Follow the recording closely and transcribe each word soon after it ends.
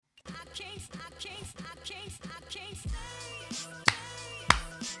Sheesh.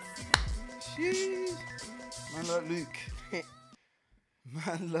 Man like Luke.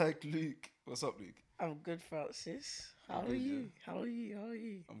 Man like Luke. What's up, Luke? I'm good, Francis. You How are good, yeah? you? How are you? How are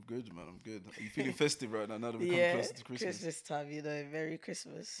you? I'm good, man. I'm good. Are you feeling festive right now that we're coming Yeah, closer to Christmas? Christmas time, Merry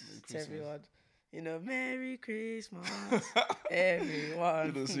Christmas Merry to Christmas. everyone. Merry Christmas,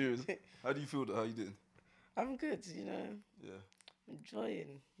 everyone. Serious. How do you feel? How you doing? I'm good, Yeah.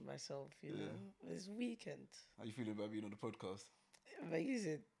 enjoying myself, Yeah. It's weekend. How you feeling about being on the podcast?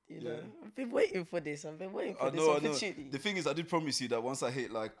 Amazing, Yeah. I've been waiting for this. I've been waiting for I this know. opportunity. The thing is, I did promise you that once I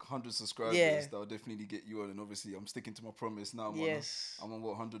hit like 100 subscribers, Yeah. that I'll definitely get you on. And obviously, I'm sticking to my promise now. Yes. I'm on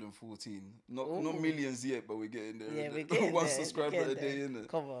what 114. Not Ooh. millions yet, but we're getting there. Yeah, innit? we're getting One there. subscriber we're a getting day, there. innit?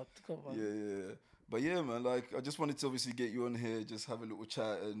 Come on. Yeah. But yeah, man, like I just wanted to obviously get you on here, just have a little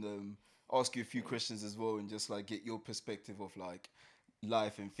chat and ask you a few questions as well, and just like get your perspective of like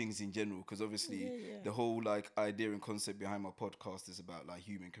life and things in general, because obviously Yeah. the whole like idea and concept behind my podcast is about like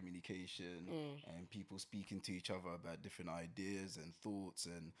human communication and people speaking to each other about different ideas and thoughts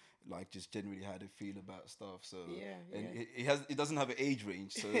and like just generally how they feel about stuff. So and it doesn't have an age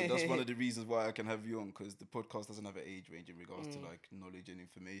range, so that's one of the reasons why I can have you on, because the podcast doesn't have an age range in regards to like knowledge and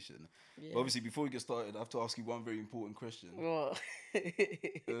information. But obviously, before we get started, I have to ask you one very important question. Well,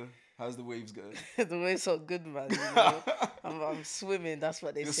 How's the waves going? the waves are good, man. I'm swimming. That's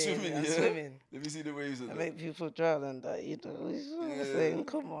what they You're say. swimming, I'm yeah? swimming. Let me see the waves. I And make people drown and that, saying,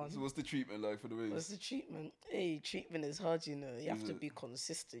 come on. So what's the treatment like for the waves? What's the treatment? Hey, treatment is hard, You have Is to it? be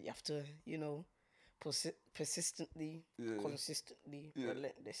consistent. You have to, persistently, consistently,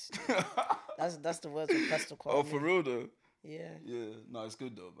 relentlessly. That's the words of Pastor Kwame. Oh, for real though? Yeah. Yeah, no, it's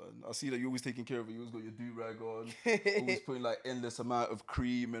good though, man. I see that you're always taking care of it. You always got your do-rag on, always putting like endless amount of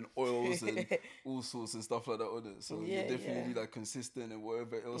cream and oils and all sorts and stuff like that on it. So you're definitely like consistent and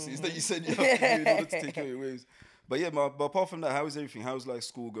whatever else it is that you said you have to do in order to take care of your waves. But yeah, but apart from that, how is everything? How's like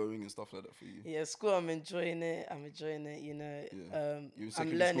school going and stuff like that for you? Yeah, school, I'm enjoying it. You're in I'm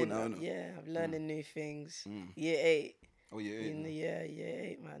secondary learning. school now, innit? Yeah, I'm learning new things. Year 8. Oh yeah. Year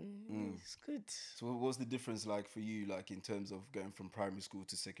 8, man. It's good. So what was the difference like for you, like in terms of going from primary school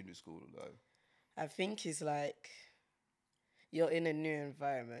to secondary school? Like, I think it's like you're in a new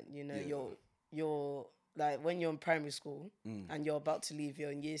environment. You're like when you're in primary school and you're about to leave,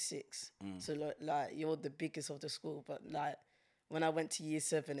 you're in year 6. So like you're the biggest of the school, but like when I went to year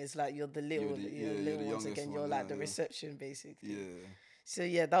 7, it's like you're the little, you're the little ones youngest again. one, You're like yeah, the yeah. reception basically. yeah. So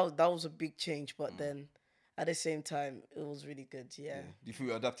yeah, that was a big change, but then at the same time, it was really good. Yeah. Do you feel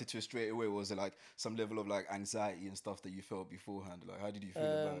you adapted to it straight away? Or was it like some level of like anxiety and stuff that you felt beforehand? Like, how did you feel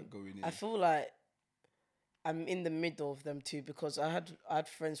about going in? I feel like I'm in the middle of them too, because I had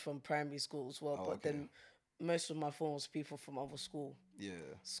friends from primary school as well, but then most of my friends was people from other schools.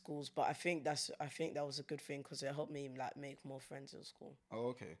 But I think that was a good thing, because it helped me like make more friends in school. Oh,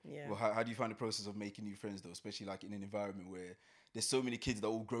 okay. Yeah. Well, how do you find the process of making new friends though, especially like in an environment where there's so many kids that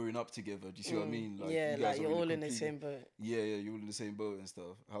are all growing up together? Do you see what I mean? Like, Yeah, you guys like are you're really all in the completely- same boat. Yeah, you're all in the same boat and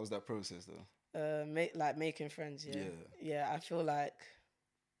stuff. How's that process though? Making friends. Yeah. Yeah. Yeah, I feel like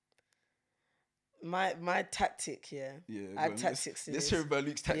my tactic. Yeah. Yeah. I go had on, tactics to Let's this. hear about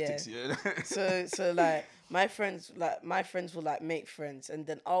Luke's tactics. Yeah. So like my friends will like make friends, and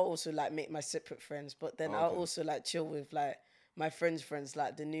then I'll also like make my separate friends, but then I'll also like chill with like my friends'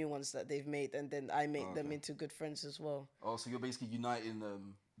 like the new ones that they've made, and then I make them into good friends as well. Oh, so you're basically uniting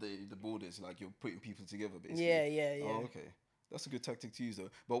the borders, like you're putting people together, basically. Yeah. Oh, okay. That's a good tactic to use, though.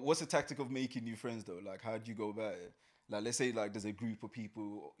 But what's the tactic of making new friends, though? Like, how do you go about it? Like, let's say, like, there's a group of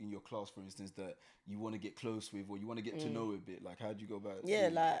people in your class, for instance, that you want to get close with or you want to get to know a bit. Like, how do you go about it? Yeah,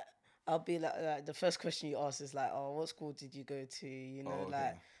 like I'll be like the first question you ask is like, oh, what school did you go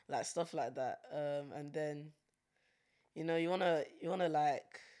to? Like stuff like that. And then, you wanna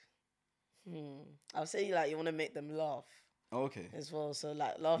like, I'll say like you wanna make them laugh. Okay. As well, so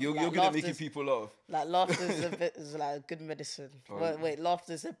like laugh. You're like, good at making people laugh. Like laughter is like good medicine. Wait,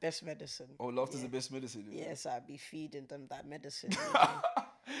 laughter is the best medicine. Oh, laughter's the best medicine. Yes, I'd be feeding them that medicine.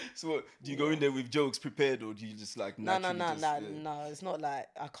 So what, do you go in there with jokes prepared, or do you just like No. naturally It's not like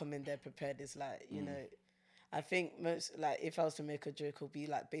I come in there prepared. It's like I think most like if I was to make a joke, it'll be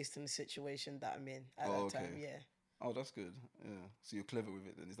like based on the situation that I'm in at that time. Yeah. Oh, that's good. Yeah. So you're clever with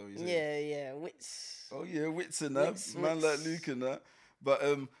it then, is that what you're saying? Yeah. Wits. Oh yeah, wits and that. Wits. Like Luke and that. But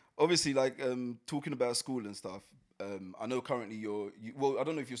obviously like talking about school and stuff, I know currently well, I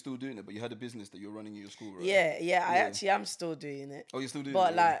don't know if you're still doing it, but you had a business that you're running in your school, right? Yeah. I actually am still doing it. Oh, you're still doing it?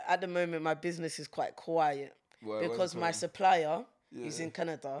 But like at the moment my business is quite quiet. Why is it because my quiet? supplier, who's in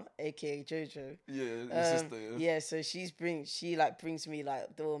Canada, aka Jojo. Yeah, your sister. Yeah. Yeah, so she like brings me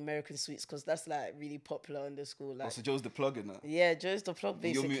like the American sweets because that's like really popular in the school. Like, So Joe's the plug in that. yeah, Joe's the plug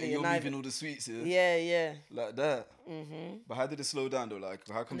basically. You're moving all the sweets, yeah. Yeah, yeah. Like that. But how did it slow down though? Like,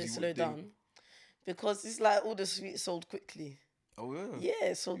 how come And it you slowed down because it's like all the sweets sold quickly. Oh yeah. Yeah,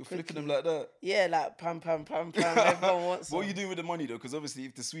 it sold You're quickly. flicking them like that. Yeah, like pam pam pam pam. Everyone wants. What are you doing with the money though? Because obviously,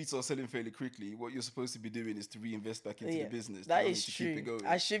 if the sweets are selling fairly quickly, what you're supposed to be doing is to reinvest back into the business. That is true. To keep it going.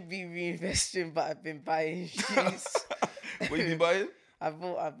 I should be reinvesting, but I've been buying shoes. What you been buying? I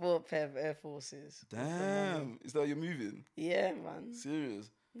bought a pair of Air Forces. Damn, is that you're moving? Yeah, man. Serious?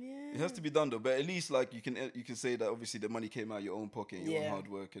 Yeah. It has to be done though, but at least like you can say that obviously the money came out of your own pocket, and your own hard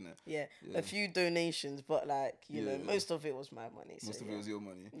work, innit? Yeah, a few donations, but like you know, most of it was my money. So, Most of it was your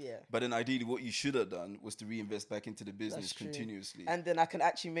money. Yeah. But then ideally, what you should have done was to reinvest back into the business continuously, and then I can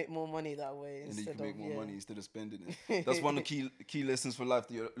actually make more money that way. And then you can make more money instead of spending it. That's one of the key lessons for life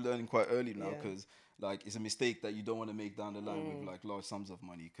that you're learning quite early now, because like it's a mistake that you don't want to make down the line with like large sums of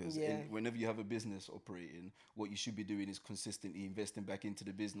money, because whenever you have a business operating, what you should be doing is consistently investing back into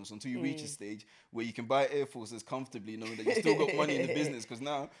the business until you reach a stage where you can buy Air Forces comfortably knowing that you still got money in the business, because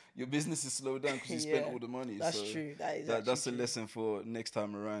now your business is slowed down because you spent all the money. That's true. That's a lesson for next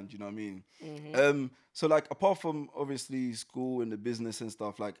time around, you know what I mean? So like apart from obviously school and the business and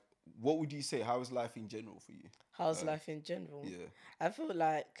stuff, like what would you say, how is life in general for you? How's life in general? Yeah. I feel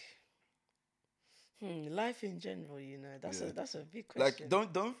like life in general, you know, that's a big question.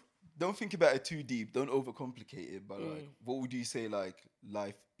 Like don't think about it too deep. Don't overcomplicate it. But like, what would you say like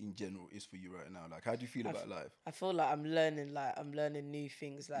life in general is for you right now? Like, how do you feel about life? I feel like I'm learning new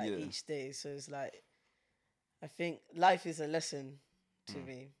things like each day. So it's like, I think life is a lesson to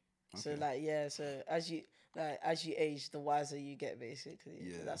me. Okay. So like so as you age, the wiser you get basically.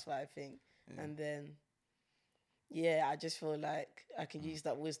 Yeah. So that's what I think. Yeah. And then. Yeah, I just feel like I can use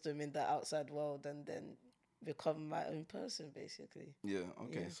that wisdom in the outside world and then become my own person, basically. Yeah,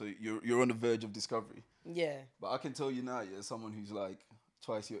 okay. Yeah. So you're on the verge of discovery. Yeah. But I can tell you now, someone who's like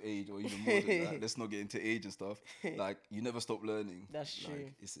twice your age or even more than that, let's not get into age and stuff, like you never stop learning. That's true.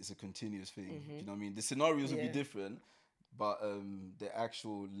 Like, it's a continuous thing. Do you know what I mean? The scenarios will be different, but the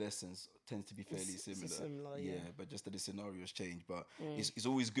actual lessons tend to be fairly similar. Yeah, but just that the scenarios change. But it's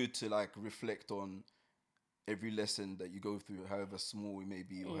always good to like reflect on every lesson that you go through, however small it may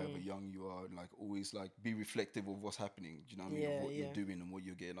be or however young you are, like always like be reflective of what's happening, do you know what I mean, of what you're doing and what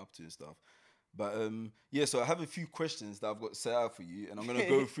you're getting up to and stuff. But so I have a few questions that I've got set out for you, and I'm going to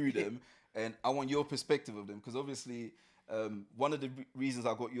go through them, and I want your perspective of them, because obviously one of the reasons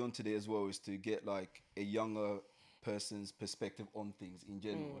I got you on today as well is to get like a younger person's perspective on things in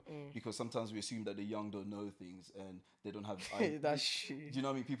general, because sometimes we assume that the young don't know things and they don't have that's true. Do you know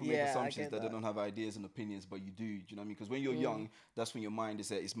what I mean? People make assumptions that they don't have ideas and opinions, but you do you know what I mean? Because when you're young, that's when your mind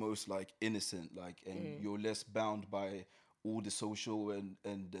is at its most like innocent, like, and you're less bound by all the social and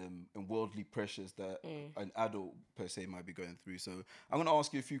worldly pressures that an adult per se might be going through. So I'm gonna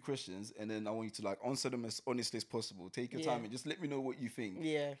ask you a few questions, and then I want you to like answer them as honestly as possible. Take your time and just let me know what you think.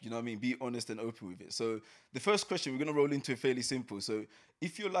 Yeah, you know what I mean? Be honest and open with it. So the first question, we're gonna roll into it fairly simple. So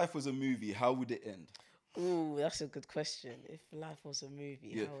if your life was a movie, how would it end? Ooh, that's a good question. If life was a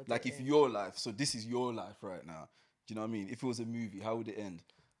movie, how would like it if end? your life, so this is your life right now. Do you know what I mean? If it was a movie, how would it end?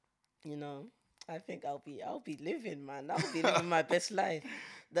 You know, I think I'll be living, man. I'll be living my best life.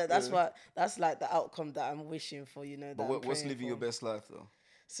 That's like the outcome that I'm wishing for, you know. But what's living your best life though?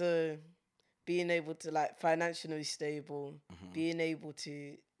 So being able to like financially stable, being able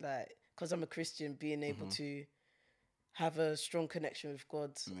to like, because I'm a Christian, being able to have a strong connection with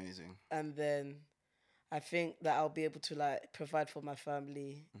God. Amazing. And then I think that I'll be able to like provide for my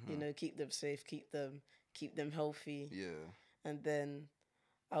family, you know, keep them safe, keep them healthy. Yeah. And then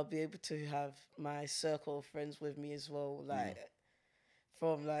I'll be able to have my circle of friends with me as well, like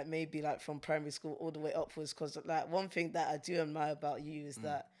from like maybe like from primary school all the way upwards. Because like one thing that I do admire about you is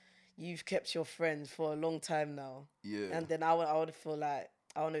that you've kept your friends for a long time now. Yeah. And then I would feel like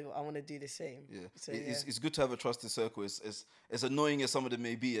I want to do the same. Yeah. So, it's good to have a trusted circle. It's annoying as some of them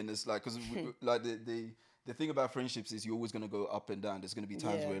may be, and it's like, because like the thing about friendships is you're always going to go up and down. There's going to be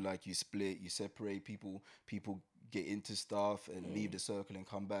times where like you split, you separate, people get into stuff and leave the circle and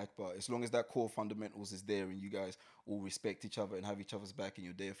come back. But as long as that core fundamentals is there and you guys all respect each other and have each other's back and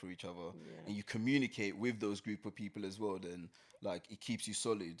you're there for each other and you communicate with those group of people as well, then like it keeps you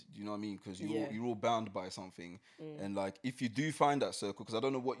solid. Do you know what I mean? Because you're all bound by something. And like if you do find that circle, because I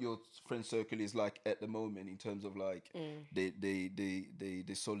don't know what your friend circle is like at the moment in terms of like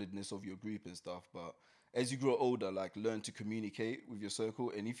the solidness of your group and stuff, but as you grow older, like learn to communicate with your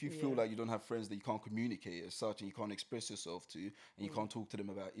circle. And if you feel like you don't have friends that you can't communicate as such, and you can't express yourself to, and you can't talk to them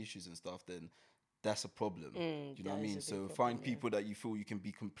about issues and stuff, then that's a problem. Do you know what I mean? So find people that you feel you can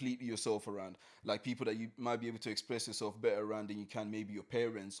be completely yourself around, like people that you might be able to express yourself better around than you can maybe your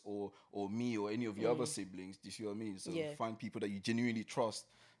parents or me or any of your other siblings. Do you see what I mean? So find people that you genuinely trust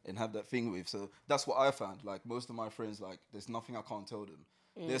and have that thing with. So that's what I found. Like most of my friends, like there's nothing I can't tell them.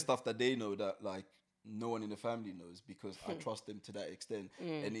 There's stuff that they know that like no one in the family knows because I trust them to that extent.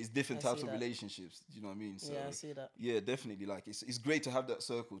 And it's different types of relationships. Do you know what I mean? So yeah, I see that. yeah, definitely. Like it's great to have that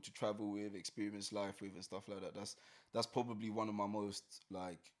circle to travel with, experience life with, and stuff like that. That's probably one of my most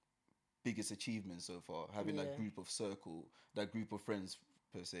like biggest achievements so far. Having that group of circle, that group of friends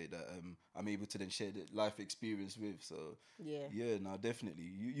per se that I'm able to then share the life experience with. So yeah, no, definitely.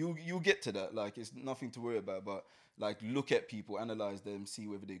 You get to that. Like it's nothing to worry about. But like look at people, analyze them, see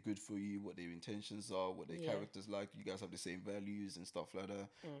whether they're good for you, what their intentions are, what their characters like. You guys have the same values and stuff like that,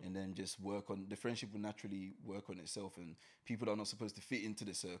 and then just work on the friendship will naturally work on itself. And people that are not supposed to fit into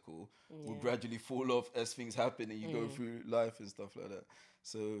the circle will gradually fall off as things happen and you go through life and stuff like that.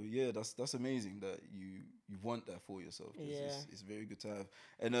 So yeah, that's amazing that you want that for yourself. It's very good to have.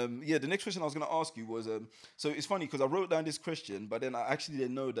 And yeah, the next question I was gonna ask you was so it's funny because I wrote down this question, but then I actually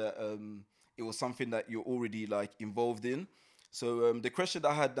didn't know that it was something that you're already like involved in. So the question that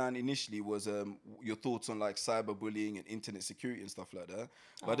I had down initially was your thoughts on like cyberbullying and internet security and stuff like that.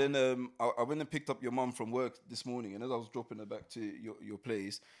 But then I went and picked up your mum from work this morning, and as I was dropping her back to your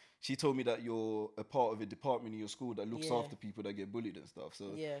place, she told me that you're a part of a department in your school that looks after people that get bullied and stuff.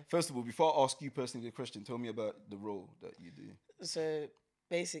 So first of all, before I ask you personally the question, tell me about the role that you do. So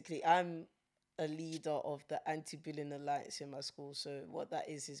basically, I'm a leader of the Anti-Bullying Alliance in my school. So what that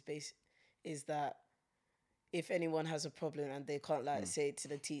is that if anyone has a problem and they can't like say it to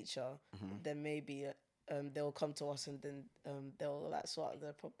the teacher, then maybe they'll come to us and then they'll like sort out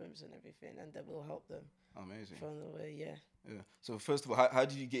their problems and everything, and then we'll help them. Amazing. From the way, yeah. So first of all, how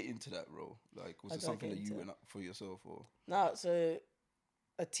did you get into that role? Like, was it something that you went up for yourself or? No, so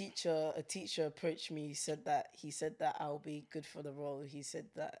a teacher approached me. He said that I'll be good for the role. He said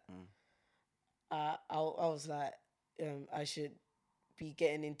that I was like I should be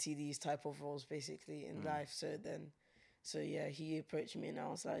getting into these type of roles basically in life. So yeah, he approached me and I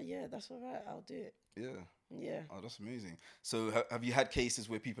was like, yeah, that's all right, I'll do it. Yeah. Oh, that's amazing. So have you had cases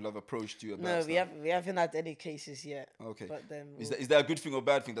where people have approached you about No, stuff? we haven't had any cases yet. Okay. But then is that a good thing or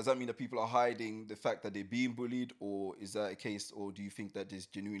bad thing? Does that mean that people are hiding the fact that they're being bullied, or is that a case, or do you think that there's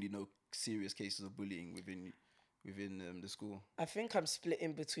genuinely no serious cases of bullying within the school? I think I'm split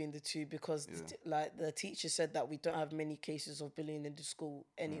in between the two because like the teacher said that we don't have many cases of bullying in the school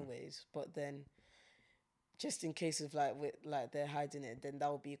anyways, but then just in case of like they're hiding it, then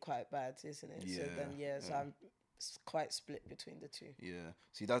that would be quite bad, isn't it? So then so I'm quite split between the two. Yeah.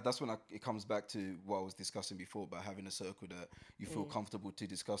 See, that's when it comes back to what I was discussing before about having a circle that you feel comfortable to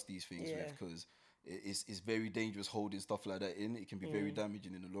discuss these things with, because it's very dangerous holding stuff like that in. It can be very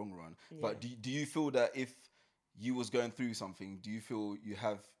damaging in the long run. But do you feel that if you was going through something, do you feel you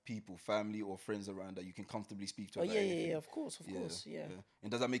have people, family or friends around that you can comfortably speak to about anything? Yeah, of course.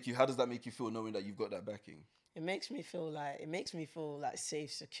 And how does that make you feel knowing that you've got that backing? It makes me feel like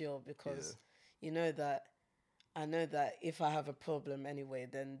safe, secure, because I know that if I have a problem anyway,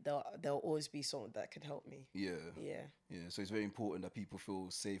 then there'll always be someone that can help me. Yeah. So it's very important that people feel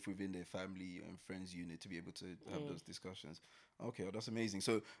safe within their family and friends unit to be able to have those discussions. Okay, well, that's amazing.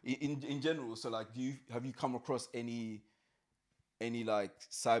 So in general, so like, have you come across any like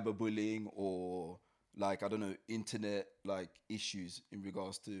cyberbullying or like, I don't know, internet like issues in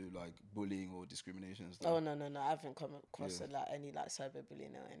regards to like bullying or discrimination and stuff? Oh no, I haven't come across like any like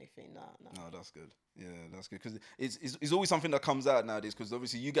cyberbullying or anything. No. No, that's good. Yeah, that's good, because it's always something that comes out nowadays, because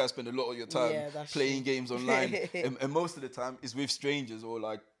obviously you guys spend a lot of your time playing games online and most of the time it's with strangers or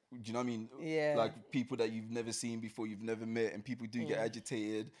like, do you know what I mean? Yeah. Like people that you've never seen before, you've never met, and people do get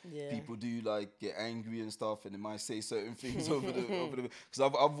agitated. Yeah. People do like get angry and stuff, and they might say certain things over the. Because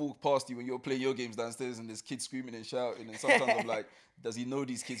I've walked past you when you're playing your games downstairs, and there's kids screaming and shouting, and sometimes I'm like, does he know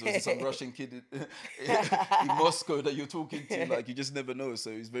these kids, or is it some Russian kid in Moscow that you're talking to? Like, you just never know. So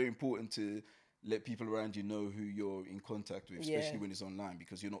it's very important to let people around you know who you're in contact with, especially when it's online,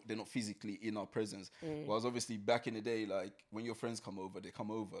 because they're not physically in our presence. Whereas obviously back in the day, like when your friends come over, they come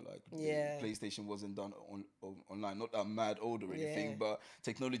over. Like PlayStation wasn't done online, not that mad old or anything, but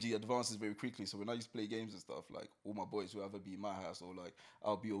technology advances very quickly. So when I used to play games and stuff, like all my boys will either be in my house or like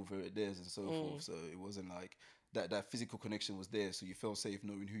I'll be over at theirs and so forth. So it wasn't like that physical connection was there, so you felt safe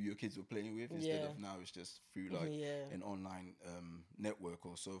knowing who your kids were playing with, instead of now it's just through like an online network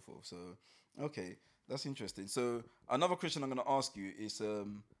or so forth. So okay, that's interesting. So another question I'm going to ask you is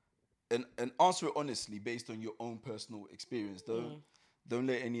and answer it honestly based on your own personal experience. Don't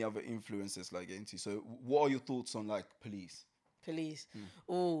let any other influences like get into. So what are your thoughts on like police? Police.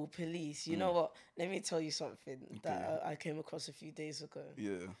 Oh, police. You know what? Let me tell you something that I came across a few days ago.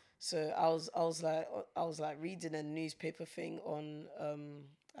 Yeah. So I was like reading a newspaper thing on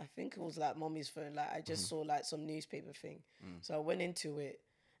I think it was like mommy's phone. Like I just saw like some newspaper thing. So I went into it,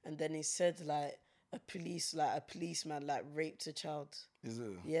 and then it said like a policeman like raped a child. Is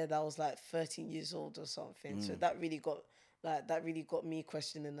it? Yeah, that was like 13 years old or something. So that really got me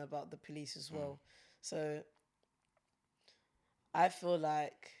questioning about the police as well. So I feel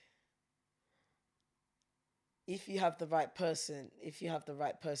like if you have the right person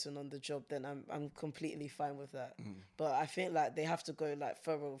on the job, then I'm completely fine with that. But I think like they have to go like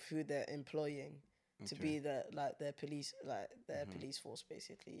thorough with who they're employing to be their police, like their police force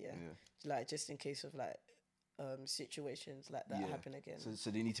basically. Yeah. Like just in case of like situations like that happen again.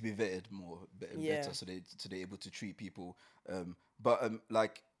 So they need to be vetted better, so they're able to treat people. But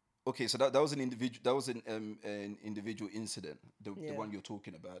like, okay, so that was an individual incident. The one you're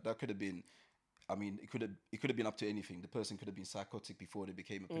talking about, that could have been. I mean, it could have been up to anything. The person could have been psychotic before they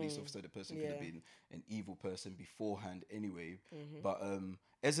became a police officer. The person could have been an evil person beforehand anyway. But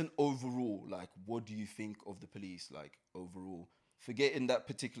as an overall, like, what do you think of the police? Like overall, forgetting that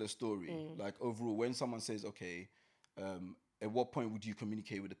particular story, like overall, when someone says, okay, at what point would you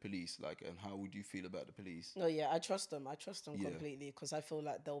communicate with the police? Like, and how would you feel about the police? No, yeah, I trust them. I trust them completely because I feel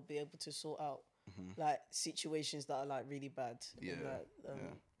like they'll be able to sort out like situations that are like really bad in like,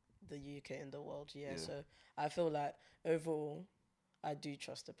 the UK and the world. So I feel like overall I do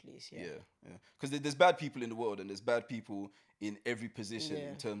trust the police. Because there's bad people in the world, and there's bad people in every position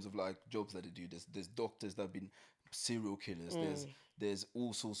in terms of like jobs that they do. There's doctors that have been serial killers. There's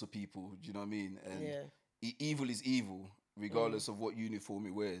all sorts of people. Do you know what I mean? And evil is evil regardless of what uniform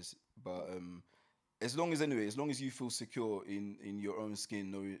it wears. But as long as you feel secure in your own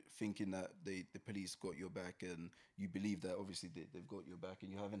skin, thinking that the police got your back, and you believe that obviously they've got your back,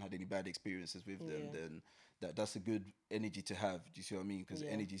 and you haven't had any bad experiences with them, then that's a good energy to have. Do you see what I mean? Because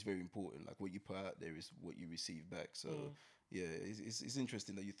energy is very important. Like what you put out there is what you receive back. So it's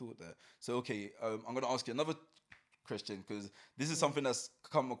interesting that you thought that. So okay, I'm gonna ask you another question, because this is something that's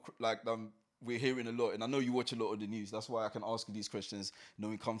come we're hearing a lot, and I know you watch a lot of the news. That's why I can ask you these questions,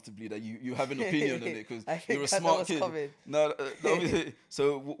 knowing comfortably that you have an opinion on it, because you're a smart kid. No,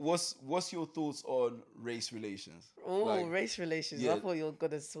 so what's your thoughts on race relations? Oh, race relations. I thought you were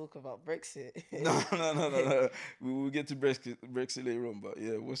gonna talk about Brexit. No. We'll get to Brexit later on, but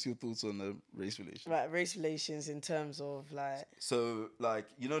yeah, what's your thoughts on race relations? Like race relations in terms of like. So like,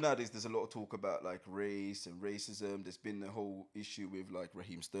 you know, nowadays there's a lot of talk about like race and racism. There's been the whole issue with like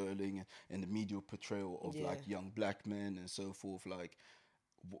Raheem Sterling and the media portrayal of like young black men and so forth. Like,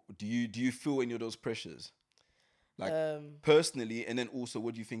 do you feel any of those pressures? Like personally, and then also,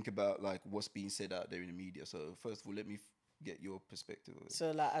 what do you think about like what's being said out there in the media? So first of all, let me get your perspective of it.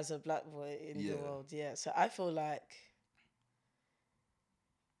 So like as a black boy in the world, so I feel like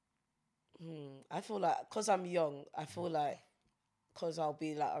because I'm young, I feel like because I'll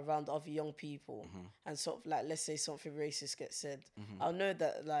be like around other young people and sort of like, let's say something racist gets said, I'll know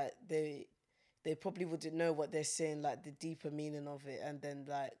that like they probably wouldn't know what they're saying, like the deeper meaning of it, and then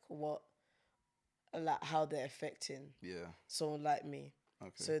like how they're affecting someone like me.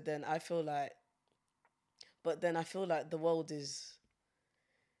 Okay. So then I feel like the world is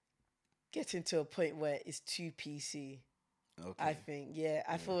getting to a point where it's too PC. Okay. I think,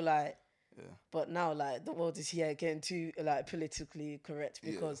 I feel like, but now like the world is here getting too like politically correct,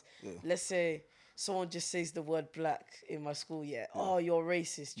 because let's say someone just says the word black in my school, oh, you're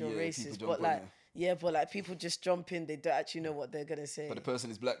racist, but like. Yeah, but like people just jump in, they don't actually know what they're gonna say. But the person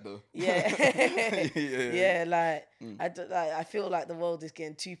is black though. I feel like the world is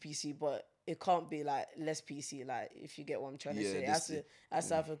getting too PC, but it can't be like less PC. Like if you get what I'm trying to say, it has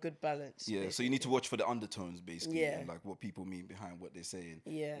to have a good balance. Yeah, basically. So you need to watch for the undertones, basically, and like what people mean behind what they're saying.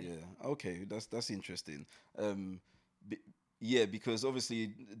 Yeah. Okay, that's interesting. Because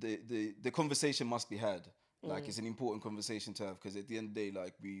obviously the conversation must be had. Like it's an important conversation to have, because at the end of the day,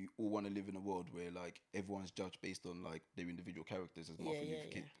 like we all want to live in a world where like everyone's judged based on like their individual characters, as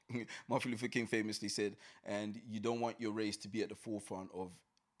Martin Luther King famously said, and you don't want your race to be at the forefront of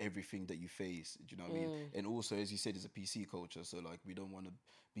everything that you face. Do you know what I mean? And also, as you said, it's a PC culture, so like we don't want to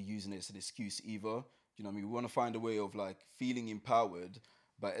be using it as an excuse either. Do you know what I mean? We want to find a way of like feeling empowered,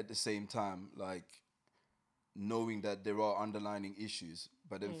 but at the same time, like knowing that there are underlying issues,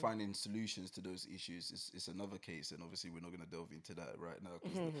 but then finding solutions to those issues is another case. And obviously, we're not going to delve into that right now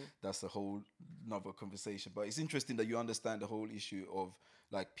because that's a whole another conversation. But it's interesting that you understand the whole issue of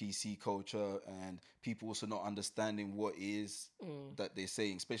like PC culture and people also not understanding what is that they're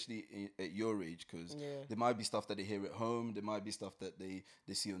saying, especially at your age, because there might be stuff that they hear at home, there might be stuff that they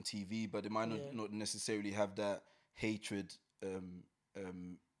see on TV, but they might not necessarily have that hatred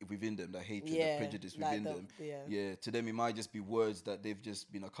within them, that hatred, that prejudice within them. To them it might just be words that they've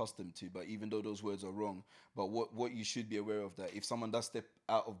just been accustomed to, but even though those words are wrong, but what you should be aware of, that if someone does step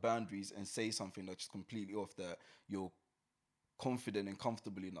out of boundaries and say something that's completely off, that you're confident and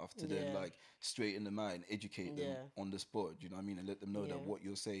comfortable enough to then like straighten them out and educate them on the spot, you know what I mean, and let them know that what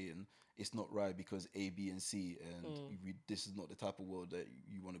you're saying it's not right because A, B, and C, and this is not the type of world that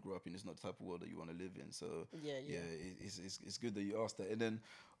you want to grow up in. It's not the type of world that you want to live in. So it's good that you asked that. And then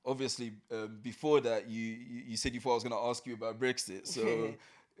obviously before that, you said you thought I was going to ask you about Brexit. So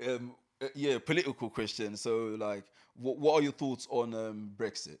political question. So like, what are your thoughts on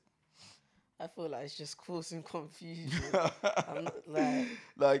Brexit? I feel like it's just causing confusion. I'm not,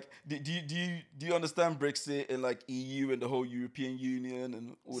 do you understand Brexit and like EU and the whole European Union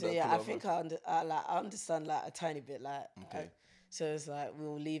and all that? Yeah, I think I understand like a tiny bit. Like, so it's like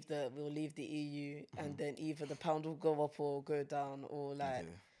we'll leave the EU, and then either the pound will go up or go down, or like,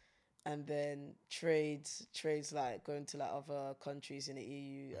 and then trades like going to like other countries in the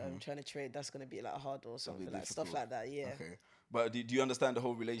EU, trying to trade. That's gonna be like hard or something, like stuff like that. Yeah. Okay. But do you understand the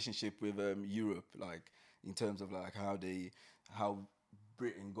whole relationship with Europe, like in terms of like how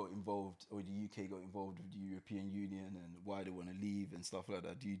Britain got involved or the UK got involved with the European Union and why they want to leave and stuff like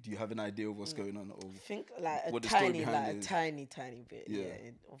that? Do you have an idea of what's going on? Or I think like a tiny bit,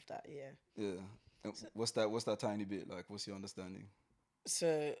 of that, Yeah. And so, what's that tiny bit like? What's your understanding?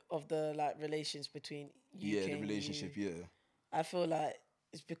 So of the like relations between UK the relationship, and EU, I feel like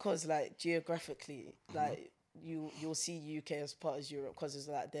it's because like geographically, like you'll see UK as part of Europe because it's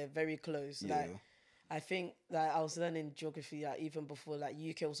like they're very close. Like I think like I was learning geography like even before like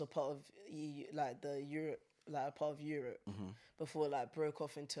UK was a part of EU, like the Europe, like a part of Europe before like broke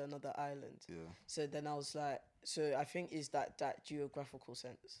off into another island. So then I was like, so I think is that geographical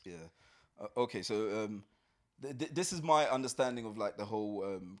sense. Okay, so this is my understanding of like the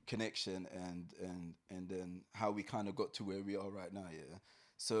whole connection and then how we kind of got to where we are right now.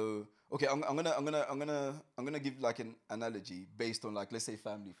 So okay, I'm gonna give like an analogy based on like, let's say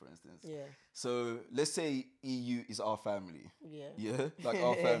family, for instance. So let's say EU is our family. Like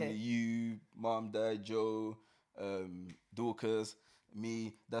our family, you, mom, dad, Joe, Dorcas,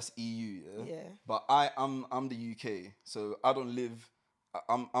 me. That's EU. But I'm the UK, so I don't live.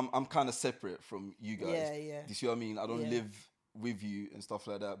 I'm kind of separate from you guys. Do you see what I mean? I don't live with you and stuff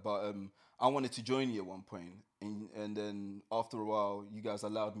like that. But I wanted to join you at one point, and then after a while, you guys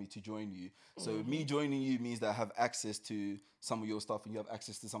allowed me to join you. So me joining you means that I have access to some of your stuff, and you have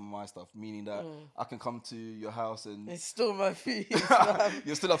access to some of my stuff. Meaning that I can come to your house and it's still my feet.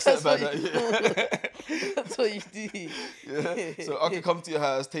 You're still upset about that. That's what you do. So I can come to your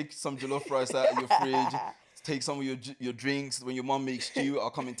house, take some jollof rice out of your fridge. Take some of your drinks. When your mom makes stew, I'll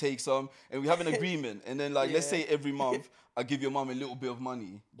come and take some. And we have an agreement. And then, like, let's say every month, I give your mom a little bit of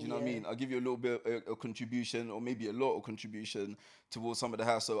money. Do you know what I mean? I'll give you a little bit of a contribution, or maybe a lot of contribution towards some of the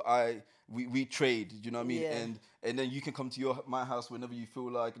house. So we trade. Do you know what I mean? And then you can come to my house whenever you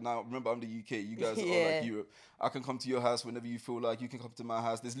feel like. Now, remember, I'm the UK. You guys are like Europe. I can come to your house whenever you feel like. You can come to my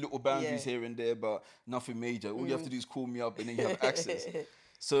house. There's little boundaries here and there, but nothing major. All you have to do is call me up, and then you have access.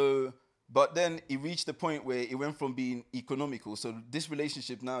 So... But then it reached the point where it went from being economical. So this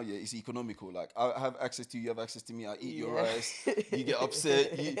relationship now, is economical. Like, I have access to you, you have access to me. I eat your rice. You get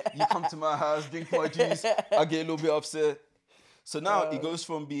upset. You come to my house, drink my juice. I get a little bit upset. So now it goes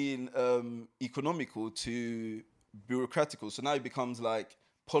from being economical to bureaucratical. So now it becomes like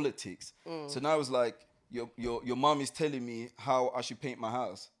politics. So now it's like your mom is telling me how I should paint my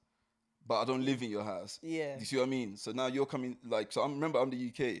house, but I don't live in your house. Do you see what I mean? So now you're coming, like, so I'm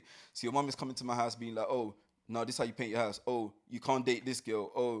the UK. So your mom is coming to my house being like, oh, no, this is how you paint your house. Oh, you can't date this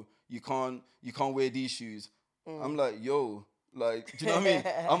girl. Oh, you can't wear these shoes. I'm like, yo, like, do you know what I mean?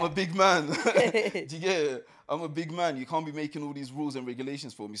 I'm a big man. Do you get it? I'm a big man. You can't be making all these rules and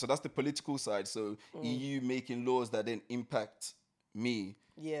regulations for me. So that's the political side. So EU making laws that then impact me.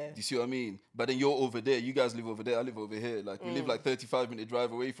 Do you see what I mean? But then you're over there. You guys live over there. I live over here. Like, we live like 35-minute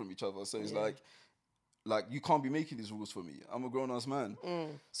drive away from each other. So it's like you can't be making these rules for me. I'm a grown-ass man.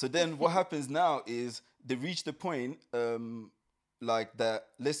 So then what happens now is they reach the point like that,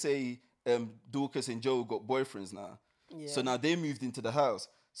 let's say Dorcas and Joe got boyfriends now. So now they moved into the house.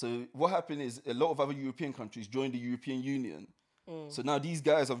 So what happened is a lot of other European countries joined the European Union. So now these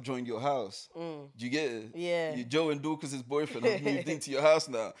guys have joined your house. Do you get it? Yeah. Joe and Dorcas's boyfriend have moved into your house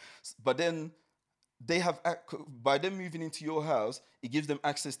now. But then they have, by them moving into your house, it gives them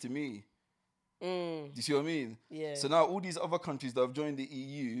access to me. Do you see what I mean? Yeah. So now all these other countries that have joined the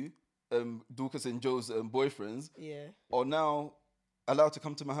EU, Dorcas and Joe's boyfriends, are now allowed to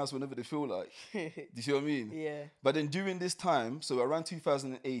come to my house whenever they feel like. Do you see what I mean? Yeah. But then during this time, so around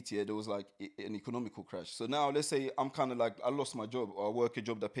 2008, there was like an economical crash. So now let's say I'm kind of like, I lost my job, or I work a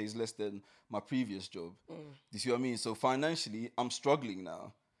job that pays less than my previous job. Do you see what I mean? So financially, I'm struggling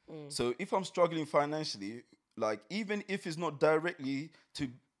now. So if I'm struggling financially, like even if it's not directly to,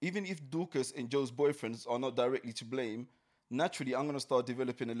 even if Dorcas and Joe's boyfriends are not directly to blame, naturally I'm going to start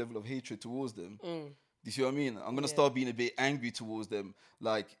developing a level of hatred towards them. Do you see what I mean? I'm going to start being a bit angry towards them.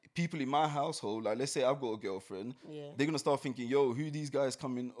 Like, people in my household, like, let's say I've got a girlfriend, they're going to start thinking, yo, who these guys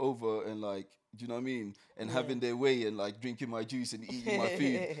coming over and, like, do you know what I mean? And having their way and, like, drinking my juice and eating my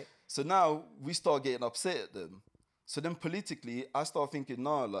food. So now we start getting upset at them. So then politically, I start thinking,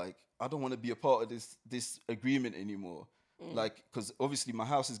 nah, like, I don't want to be a part of this agreement anymore. Like, because obviously my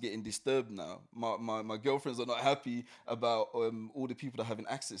house is getting disturbed now. My girlfriends are not happy about all the people that are having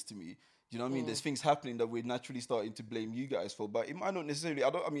access to me. Do you know what I mean? There's things happening that we're naturally starting to blame you guys for, but it might not necessarily.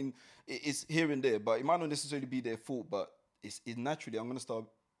 It's here and there, but it might not necessarily be their fault. But it's naturally, I'm gonna start.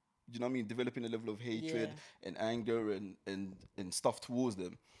 Do you know what I mean? Developing a level of hatred and anger and stuff towards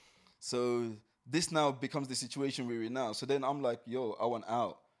them. So this now becomes the situation we're in now. So then I'm like, yo, I want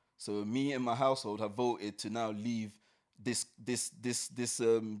out. So me and my household have voted to now leave this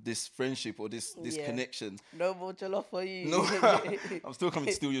friendship or this connection. No more jollof for you. No, I'm still coming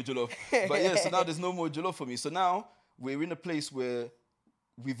to steal your jollof. But yeah, so now there's no more jollof for me. So now we're in a place where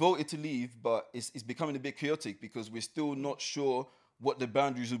we voted to leave, but it's becoming a bit chaotic because we're still not sure what the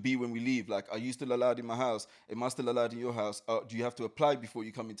boundaries will be when we leave. Like, are you still allowed in my house? Am I still allowed in your house? Do you have to apply before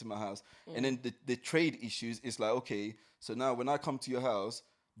you come into my house? And then the trade issues is like, okay, so now when I come to your house,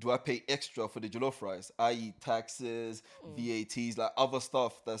 do I pay extra for the jollof rice, i.e. taxes, VATs, like other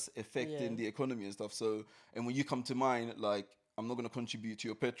stuff that's affecting the economy and stuff? So, and when you come to mine, like, I'm not going to contribute to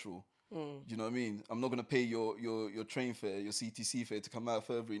your petrol. Do you know what I mean? I'm not going to pay your train fare, your CTC fare to come out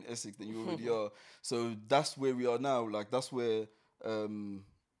further in Essex than you already are. So that's where we are now. Like, that's where,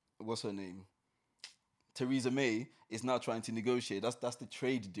 what's her name? Theresa May is now trying to negotiate. That's the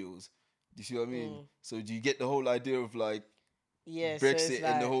trade deals. Do you see what I mean? So do you get the whole idea of, like, Brexit so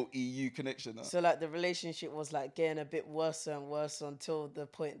and the whole EU connection? So like the relationship was like getting a bit worse and worse until the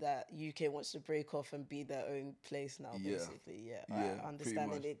point that UK wants to break off and be their own place now, basically.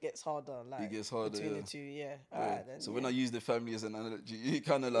 Understanding it gets harder. Like, it gets harder between the two. Alright, then, so when I use the family as an analogy, it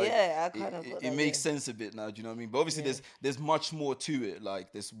kind of like it makes sense a bit now. Do you know what I mean? But obviously, there's much more to it.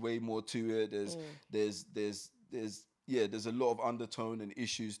 Like, there's way more to it. There's a lot of undertone and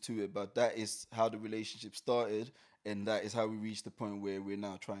issues to it. But that is how the relationship started. And that is how we reached the point where we're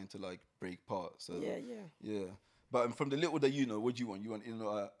now trying to, like, break part. So yeah. But from the little that you know, what do you want? You want in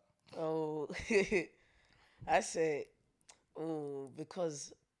or out? Oh, I say,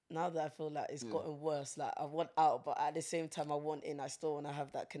 because now that I feel like it's gotten worse, like I want out, but at the same time I want in. I still want to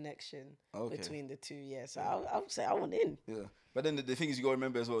have that connection between the two. Yeah, so I would say I want in. Yeah, but then the thing is, you got to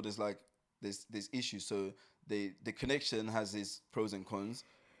remember as well. There's issues. So the connection has its pros and cons.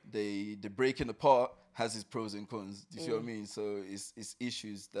 The breaking apart has its pros and cons. Do you see what I mean? So it's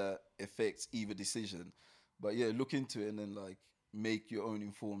issues that affects either decision. But yeah, look into it and then, like, make your own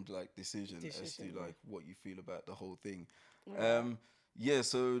informed, like, decision as to, like, what you feel about the whole thing.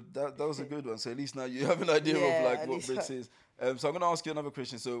 So that was a good one. So at least now you have an idea of, like, what Brits is. So I'm gonna ask you another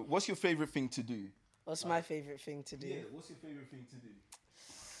question. So what's your favorite thing to do? What's my favorite thing to do? Yeah, what's your favorite thing to do?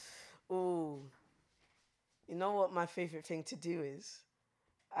 Oh, you know what my favorite thing to do is?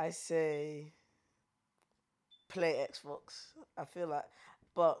 I say play Xbox. I feel like,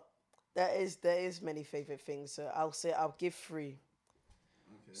 but there is many favorite things. So I'll say I'll give 3. Okay.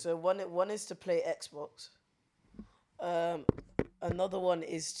 So one is to play Xbox. Another one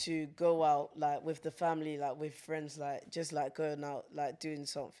is to go out, like, with the family, like with friends, like just like going out, like doing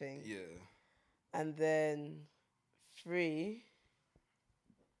something. Yeah. And then 3,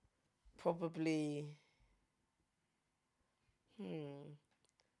 probably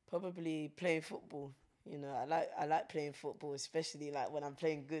playing football. You know, I like playing football, especially like when I'm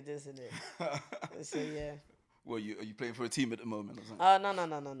playing good, isn't it? So yeah. Well, are you playing for a team at the moment or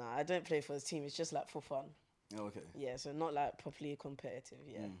something? No. I don't play for a team. It's just like for fun. Oh, okay. Yeah, so not like properly competitive.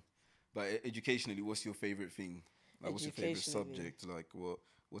 Yeah. But educationally, what's your favorite thing? Like, what's your favorite subject? Like,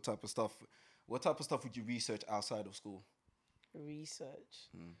 what type of stuff? What type of stuff would you research outside of school? Research.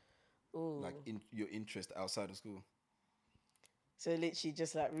 Ooh. Like your interest outside of school. So literally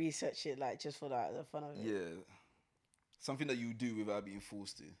just like research it, like just for like the fun of it. Yeah. Something that you do without being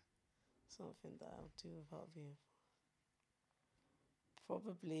forced to. Something that I'll do without being.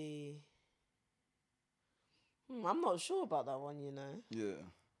 Probably. I'm not sure about that one, you know. Yeah.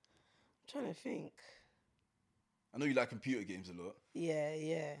 I'm trying to think. I know you like computer games a lot.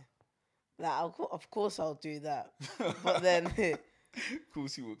 Yeah. Like, of course I'll do that. But then. Of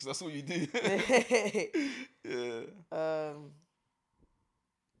course you will, because that's what you do. Yeah.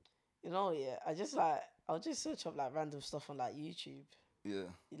 You know, yeah. I'll just search up like random stuff on like YouTube. Yeah.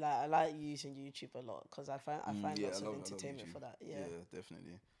 Like I like using YouTube a lot because I find Yeah, lots I of love entertainment YouTube. for that. Yeah, Yeah.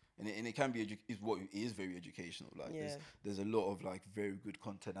 definitely. And it can be it is very educational. Like Yeah. there's a lot of like very good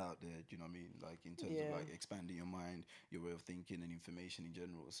content out there. Do you know what I mean? Like in terms of Yeah. like expanding your mind, your way of thinking, and information in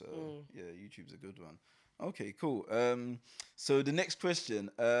general. So yeah, YouTube's a good one. Okay, cool. So the next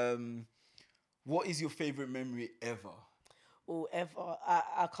question. What is your favorite memory ever? Or ever.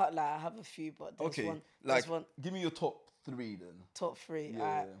 I can't lie. I have a few, but there's Okay, one. like There's one give me your top 3 then. top 3.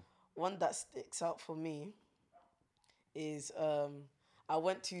 Yeah. One that sticks out for me is I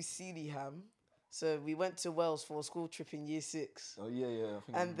went to Sealyham. So we went to Wales for a school trip in year 6. Oh yeah. I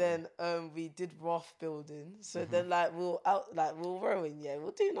think I And remember. then we did raft building. So then like we were rowing, yeah.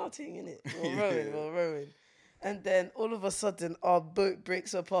 We're doing our thing, innit? Yeah. We're rowing. And then all of a sudden our boat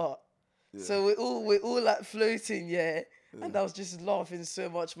breaks apart. Yeah. So we're all like floating, yeah. And I was just laughing so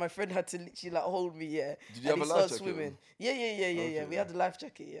much. My friend had to literally like hold me, yeah. Did you have and a he life started jacket swimming. on? Yeah. Okay, We yeah. had a life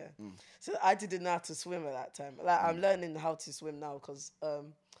jacket, yeah. So I didn't know how to swim at that time. Like I'm learning how to swim now because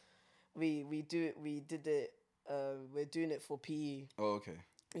we did it. We're doing it for PE. Oh, okay.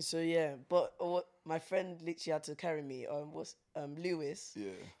 So yeah, but my friend literally had to carry me. Lewis.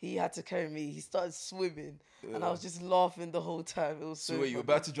 Yeah. He had to carry me. He started swimming, and I was just laughing the whole time. It was so. So wait, you were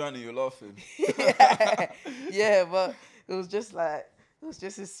funny. about to drown and you're laughing. Yeah, but it was just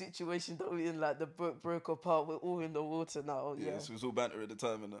a situation that we in, like the boat broke apart. We're all in the water now. Yeah, Yeah, so it was all banter at the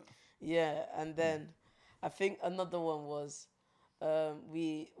time and that. yeah, and then I think another one was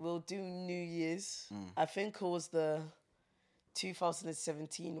we'll do New Year's. I think it was the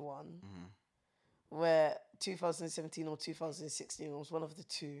 2017 one, where 2017 or 2016 was one of the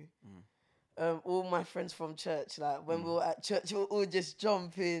two. All my friends from church, like when we were at church, we were all just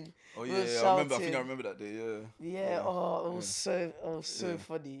jumping. Oh we yeah, were yeah. shouting. I think I remember that day. Yeah. Yeah, it was so Yeah.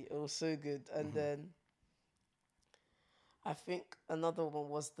 funny. It was so good. And then I think another one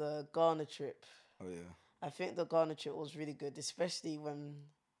was the Ghana trip. Oh yeah. I think the Ghana trip was really good, especially when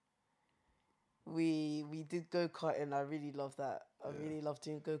we did go karting. I really love that. I really love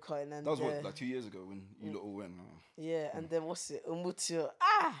doing go karting. And That was what, like 2 years ago when you lot all went. yeah, and then what's it? Umutu.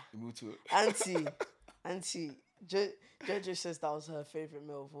 You moved to it. Auntie. Jojo says that was her favorite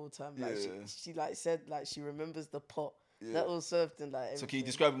meal of all time. Like Yeah. she like said like she remembers the pot Yeah. that was served in like. So can you everything.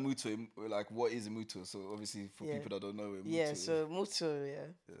 describe a mutu? Like what is a mutu? So obviously for Yeah. people that don't know it, Yeah, mutu so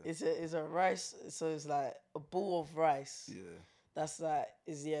mutu, it's a rice. So it's like a ball of rice. yeah. That's like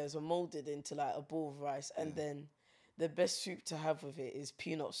it's molded into like a ball of rice, and then the best soup to have with it is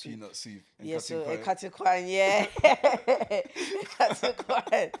peanut soup. Peanut soup. And Yeah, so katikwae. Ekatikwan, yeah.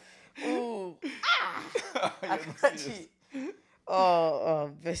 Ekatikwan. Ooh. You're not serious.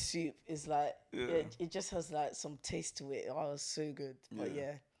 Actually, best soup is like, Yeah. it just has like some taste to it. Oh, it's so good. But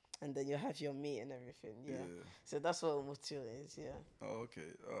yeah. And then you have your meat and everything. Yeah. Yeah. So that's what umutu is, yeah. Oh, okay.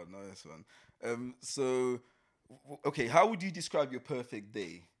 Oh, nice one. Okay, how would you describe your perfect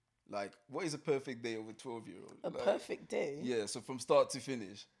day? Like, what is a perfect day of a 12-year-old? A perfect day? Yeah, so from start to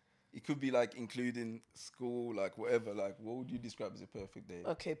finish. It could be like including school, like whatever. Like, what would you describe as a perfect day?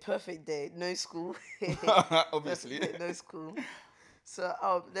 Okay, perfect day. No school. Obviously. Perfect day, no school. So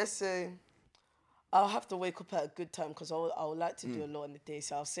let's say I'll have to wake up at a good time because I would like to do a lot in the day.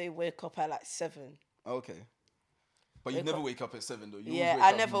 So I'll say wake up at like 7. Okay. But you never wake up at 7 though. You Yeah, always I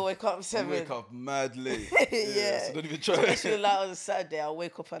wake never up, wake up at 7. You wake up mad late. Yeah. So don't even try. Especially like on a Saturday, I'll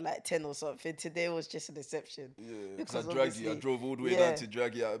wake up at like 10 or something. Today was just an exception. Yeah, Because I dragged you. I obviously- drove all the way yeah. down to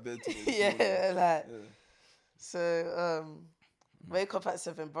drag you out of bed today. this morning. Yeah, like Yeah. so. Wake up at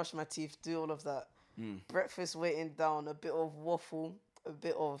 7, brush my teeth, do all of that. Breakfast waiting down, a bit of waffle, a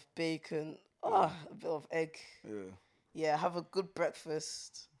bit of bacon, a bit of egg. Yeah. Yeah, have a good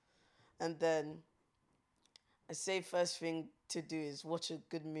breakfast, and then I say first thing to do is watch a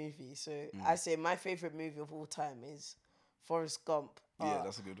good movie. So I say my favorite movie of all time is Forrest Gump. Yeah,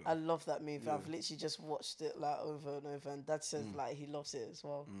 that's a good one. I love that movie. I've literally just watched it like over and over, and Dad says like he loves it as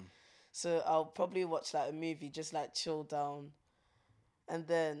well. So I'll probably watch like a movie, just like chill down, and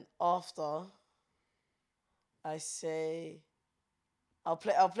then after I say I'll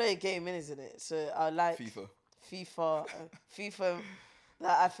play a game, isn't it? So I like FIFA. FIFA.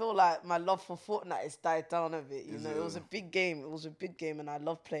 Like I feel like my love for Fortnite has died down a bit. You Is know, it was a big game. It was a big game, and I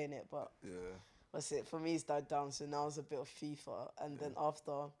love playing it. But yeah. that's it for me. It's died down. So now it's a bit of FIFA, and then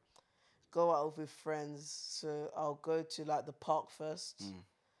after go out with friends. So I'll go to like the park first,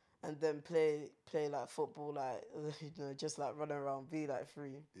 and then play like football, like just like run around, be like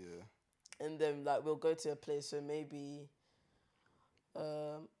free. Yeah. And then like we'll go to a place. So maybe,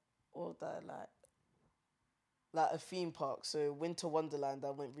 what would I like a theme park. So Winter Wonderland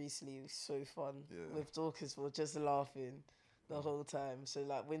I went recently. It was so fun. Yeah. With Dorcas, we were just laughing the whole time. So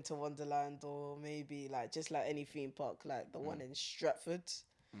like Winter Wonderland, or maybe like just like any theme park, like the one in Stratford.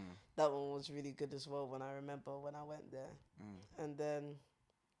 That one was really good as well when I remember when I went there. And then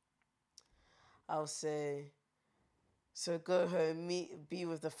I'll say, so go home, be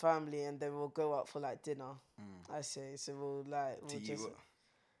with the family, and then we'll go out for like dinner. I say, so we'll just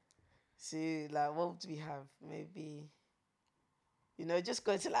see like what would we have? Maybe, just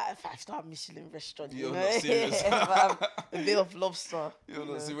go to like a 5-star Michelin restaurant. You're not serious. A bit of lobster. You're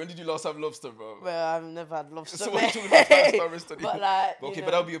not serious. When did you last have lobster, bro? Well, I've never had lobster. So what are you talking about 5-star restaurant? But like, okay,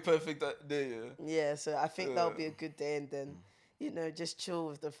 but that'll be a perfect day, yeah. Yeah, so I think that'll be a good day, and then just chill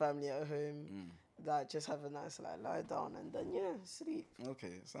with the family at home. Like just have a nice like lie down and then sleep.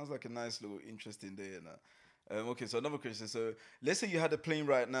 Okay, sounds like a nice little interesting day and that. Okay, so another question. So let's say you had a plane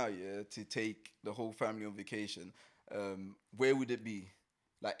right now, yeah, to take the whole family on vacation. Where would it be?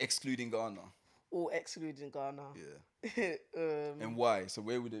 Like excluding Ghana. Or excluding Ghana. Yeah. And why? So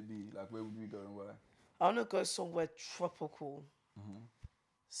where would it be? Like where would we go and why? I want to go somewhere tropical.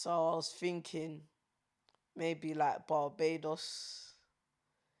 So I was thinking maybe like Barbados.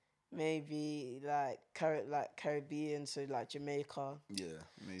 Maybe like Caribbean, so like Jamaica. Yeah,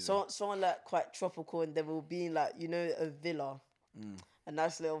 amazing. So someone like quite tropical, and then we'll be in like a villa, a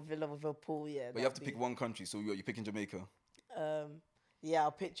nice little villa with a pool. Yeah, but you have to pick one country. So you're picking Jamaica. Yeah,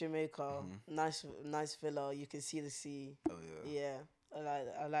 I'll pick Jamaica. Nice villa. You can see the sea. Oh yeah. Yeah,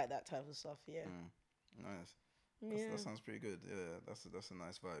 I like that type of stuff. Yeah. Nice. That sounds pretty good. Yeah, that's a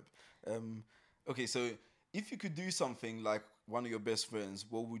nice vibe. Okay, so if you could do something like one of your best friends,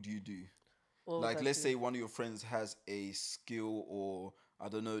 what would you do? Like, let's say one of your friends has a skill, or I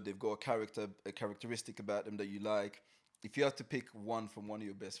don't know, they've got a characteristic about them that you like. If you have to pick one from one of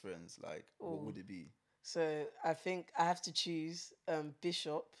your best friends, like, what would it be? So I think I have to choose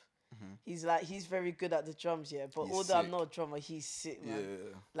Bishop. He's very good at the drums, yeah. But although I'm not a drummer, he's sick, man.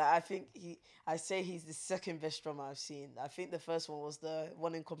 Yeah. Like I think I say he's the second best drummer I've seen. I think the first one was the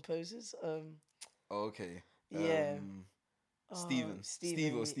one in Composers. Okay. Yeah. Steven.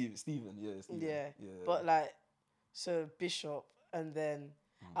 Yeah, Steven. Yeah. But like, so Bishop, and then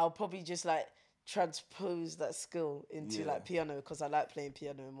I'll probably just like transpose that skill into like piano, because I like playing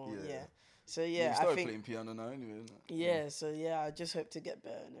piano more. Yeah. So you I started think playing piano now anyway, isn't it? Yeah. So I just hope to get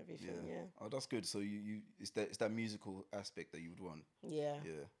better and everything. Yeah. Oh, that's good. So it's that musical aspect that you would want. Yeah.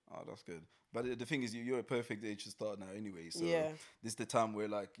 Yeah. Oh, that's good. But the thing is, you're a perfect age to start now anyway. So this is the time where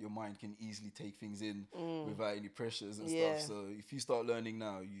like your mind can easily take things in without any pressures and stuff. So if you start learning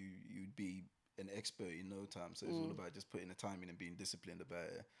now, you'd be an expert in no time. So it's all about just putting the time in and being disciplined about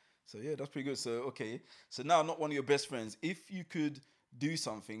it. So yeah, that's pretty good. So okay. So now, not one of your best friends. If you could do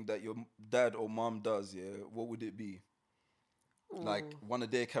something that your dad or mom does, what would it be? Like one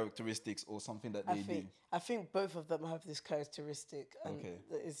of their characteristics or something that they do. I think both of them have this characteristic, and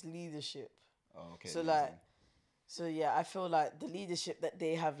it's leadership. Oh, okay. So like, I feel like the leadership that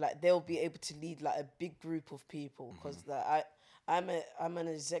they have, like they'll be able to lead like a big group of people, because I'm an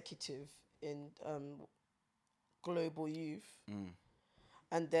executive in Global Youth,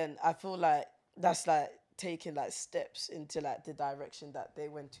 and then I feel like that's like taking like steps into like the direction that they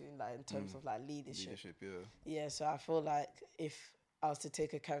went to in like in terms of like leadership. Yeah, so I feel like if I was to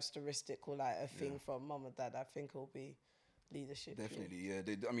take a characteristic or like a thing from mom and dad, I think it'll be leadership. Definitely,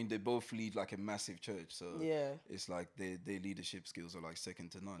 they both lead like a massive church, so it's like their leadership skills are like second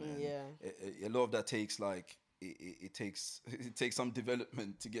to none. And a lot of that takes like it takes some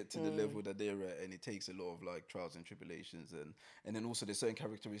development to get to the level that they're at, and it takes a lot of like trials and tribulations, and then also there's certain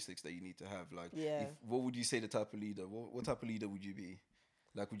characteristics that you need to have. Like, what would you say the type of leader? What type of leader would you be?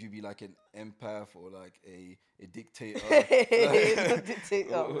 Like, would you be like an empath or like a dictator? What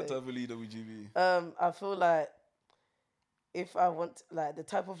type of leader would you be? I feel like if I want, like, the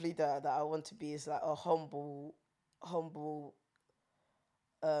type of leader that I want to be is like a humble,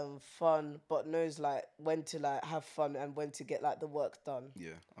 fun, but knows like when to like have fun and when to get like the work done.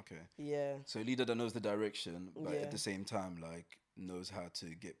 Yeah. Okay. Yeah. So a leader that knows the direction, but at the same time like knows how to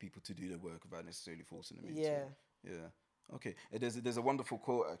get people to do their work without necessarily forcing them into it. Yeah. Okay, there's a wonderful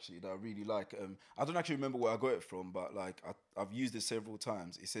quote actually that I really like. I don't actually remember where I got it from, but like I've used it several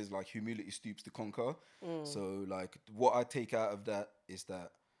times. It says like humility stoops to conquer. So like what I take out of that is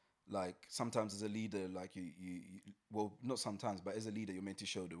that like sometimes as a leader, like well, not sometimes, but as a leader, you're meant to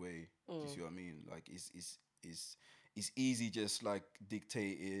show the way. Do you see what I mean? Like it's easy just like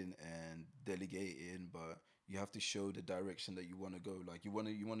dictating and delegating, but you have to show the direction that you want to go. Like you want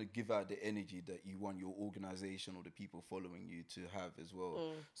to give out the energy that you want your organization or the people following you to have as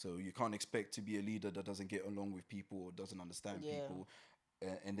well. So you can't expect to be a leader that doesn't get along with people or doesn't understand Yeah. people,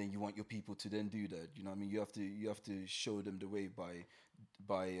 and then you want your people to then do that. You know what I mean? You have to show them the way by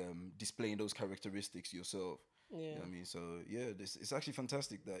displaying those characteristics yourself. You know Yeah. what I mean? So yeah, this it's actually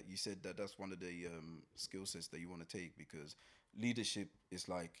fantastic that you said that that's one of the skill sets that you want to take, because leadership is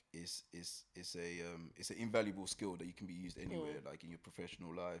like it's an invaluable skill that you can be used anywhere, like in your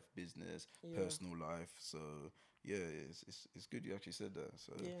professional life, business, Yeah. personal life. So yeah, it's good you actually said that.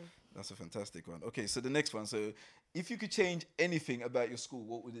 So Yeah. that's a fantastic one. Okay, so the next one. So if you could change anything about your school,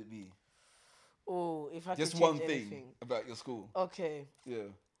 what would it be? Oh, if I could Just change one thing anything. about your school. Okay. Yeah.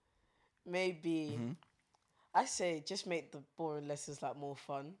 Maybe I say just make the boring lessons like more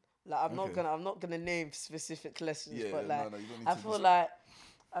fun. Like Okay. I'm not gonna name specific lessons, Yeah. but No. like No. You don't need I to. feel like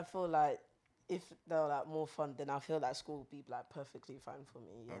I feel like if they're like more fun, then I feel like school would be like perfectly fine for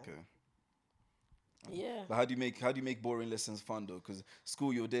me. Yeah. Okay. Yeah. But how do you make boring lessons fun though? Because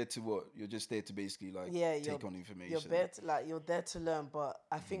school, you're there to what? You're just there to basically like Yeah, take on you're information. better like you're there to learn, but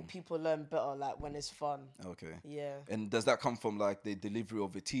I think people learn better like when it's fun. Okay. Yeah. And does that come from like the delivery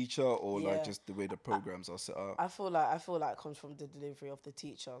of the teacher, or like Yeah. just the way the programs are set up? I feel like it comes from the delivery of the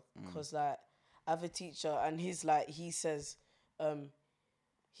teacher, because like I have a teacher and he's like he says um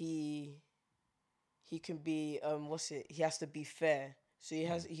he he can be what's it he has to be fair, so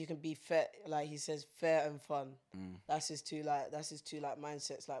he can be fair, like he says fair and fun. That's his two like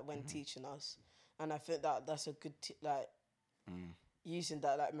mindsets like when teaching us, and I think that that's a good like using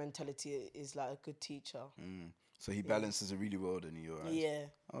that like mentality is like a good teacher. So he balances it really well then in your eyes. Yeah.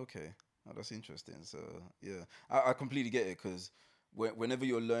 Okay. Oh, that's interesting. So yeah, I completely get it, because whenever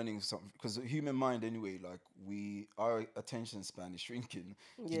you're learning something, because the human mind anyway, like our attention span is shrinking.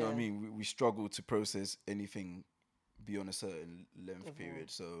 Do you know what I Yeah. mean? We struggle to process anything beyond a certain length period.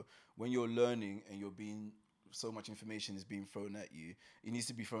 So when you're learning and you're being so much information is being thrown at you, it needs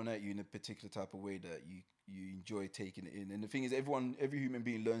to be thrown at you in a particular type of way that you enjoy taking it in. And the thing is, every human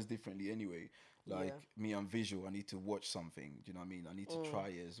being learns differently anyway. Like me, I'm visual. I need to watch something. Do you know what I mean? I need to try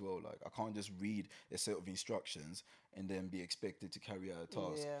it as well. Like I can't just read a set of instructions and then be expected to carry out a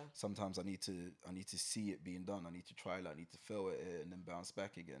task. Yeah. Sometimes I need to see it being done. I need to try it. I need to fail at it and then bounce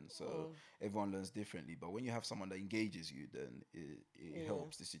back again. So everyone learns differently. But when you have someone that engages you, then it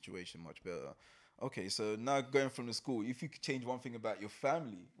helps the situation much better. Okay, so now going from the school, if you could change one thing about your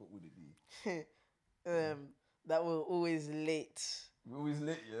family, what would it be? That we're always late. We're always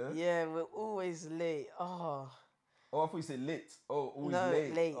late, yeah? Yeah, we're always late. Oh. Oh, I thought you said lit. Oh, always No,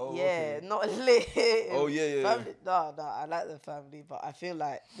 late. late. Oh, yeah, okay. not late. Oh, yeah. Family, no, I like the family, but I feel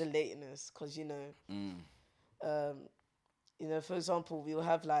like the lateness, because for example, we'll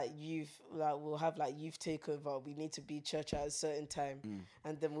have like youth takeover. We need to be church at a certain time,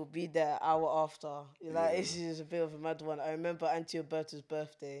 and then we'll be there an hour after. Like it's just a bit of a mad one. I remember Auntie Roberta's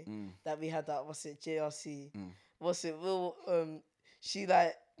birthday that we had that JRC. She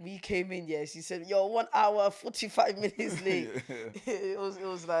like we came in, she said, "Yo, 1 hour 45 minutes late." it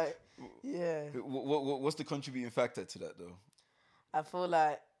was like, yeah. What's the contributing factor to that though? I feel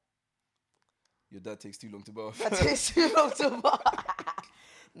like your dad takes too long to bath. that takes too long to bath.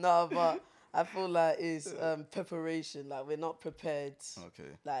 No, but I feel like it's preparation. Like we're not prepared. Okay.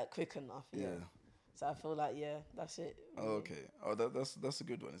 Like quick enough. Yeah. So I feel like that's it. Oh, okay. Oh, that's a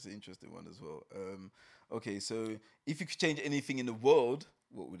good one. It's an interesting one as well. Okay, so if you could change anything in the world,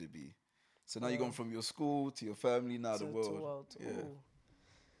 what would it be? So now you're going from your school to your family, now the world. To world. Yeah. Ooh.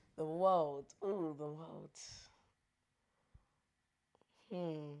 The world. Ooh, the world.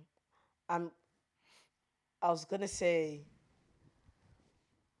 I was gonna say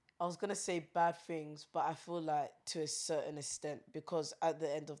bad things, but I feel like to a certain extent, because at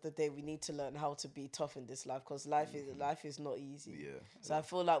the end of the day, we need to learn how to be tough in this life, because life is not easy. Yeah. So I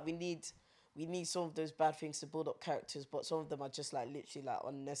feel like we need some of those bad things to build up characters, but some of them are just like literally like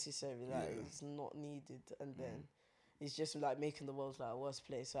unnecessary. Like it's not needed, and then it's just like making the world like a worse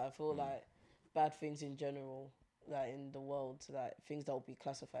place. So I feel like bad things in general, like in the world, like things that will be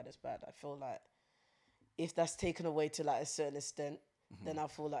classified as bad. I feel like if that's taken away to like a certain extent, then I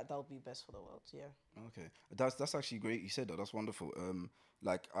feel like that would be best for the world. Yeah. Okay, that's actually great. You said that. That's wonderful.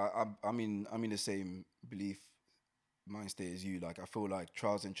 Like I'm in the same belief mind state as you. Like I feel like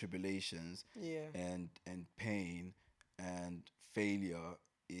trials and tribulations, Yeah. and pain and failure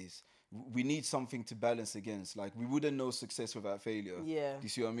is we need something to balance against. Like we wouldn't know success without failure. Yeah. Do you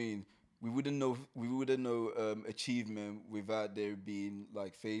see what I mean? We wouldn't know achievement without there being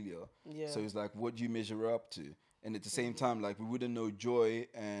like failure. Yeah. So it's like what do you measure up to? And at the same time, like we wouldn't know joy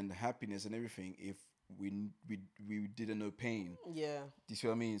and happiness and everything if we didn't know pain. Yeah. Do you see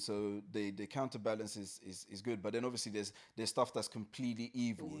what I mean? So the counterbalance is good, but then obviously there's stuff that's completely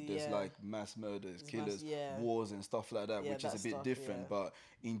evil. There's Yeah. like mass murders, killers, yeah. wars, and stuff like that, Yeah, which is that a bit stuff, different. yeah. But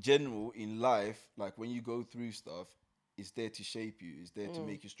in general, in life, like when you go through stuff, it's there to shape you. It's there to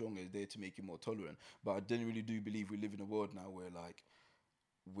make you stronger. It's there to make you more tolerant. But I genuinely do believe we live in a world now where like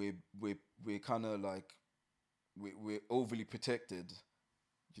we're kind of like we're overly protected.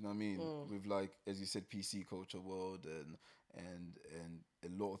 Do you know what I mean? With like, as you said, PC culture world and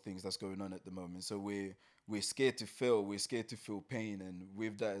a lot of things that's going on at the moment. So we're scared to fail. We're scared to feel pain, and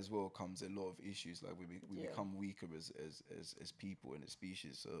with that as well comes a lot of issues. Like we Yeah. become weaker as people and as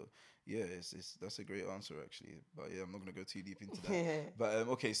species. So yeah, it's that's a great answer actually. But yeah, I'm not gonna go too deep into that. But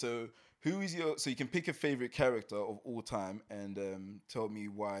okay, so so you can pick a favorite character of all time and tell me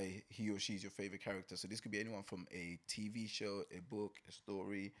why he or she's your favorite character. So this could be anyone from a TV show, a book, a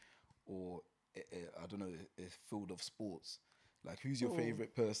story, or I don't know, a field of sports. Like, who's your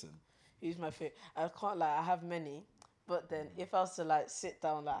favorite person? Who's my favorite? I can't lie, I have many. But then if I was to like sit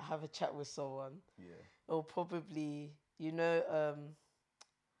down, like have a chat with someone, Yeah. it'll probably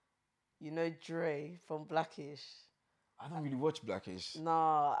Dre from Blackish. I don't really watch Blackish.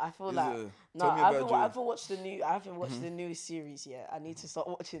 Nah, I feel Is like it? no, Tell me I about haven't, Dre. I haven't watched the new. I haven't watched the newest series yet. I need to start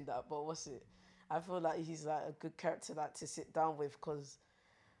watching that. But what's it? I feel like he's like a good character like to sit down with because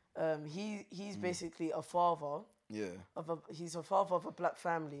he's basically a father Yeah. he's a father of a black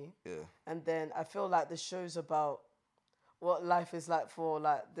family, Yeah. and then I feel like the show's about what life is like for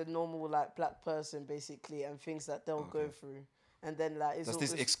like the normal like black person basically and things that they'll go through, and then like Does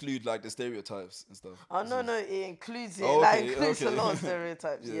this exclude like the stereotypes and stuff? oh no, it includes it. Oh, Like okay, includes a okay. lot of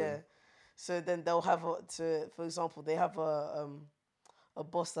stereotypes. Yeah. Yeah. So then they'll have for example, they have a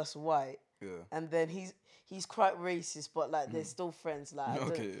boss that's white, Yeah. and then he's quite racist, but like they're still friends. Like I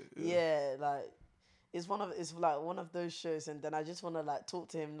don't- Okay, yeah, like it's like one of those shows, and then I just want to like talk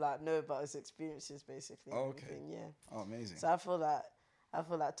to him, like know about his experiences basically. And Oh, okay. everything, yeah. Oh, amazing. So I feel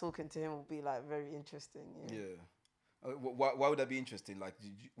like talking to him will be like very interesting. Yeah. Yeah. Why would that be interesting? Like,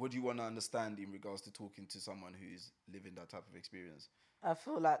 what do you want to understand in regards to talking to someone who's living that type of experience? I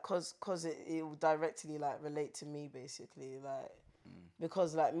feel like cause it will directly like relate to me basically, like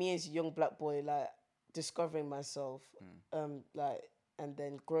because like me as a young black boy, like discovering myself, like and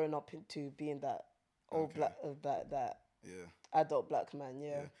then growing up into being that old black that Yeah. adult black man.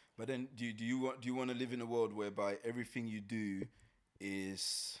 Yeah. But then, do you want to live in a world whereby everything you do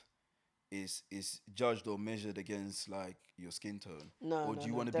is judged or measured against like your skin tone? No, Or no, do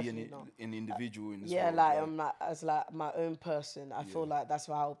you no, want to be definitely not. an individual in this Yeah, world? like I'm like as like my own person. I feel Yeah. like that's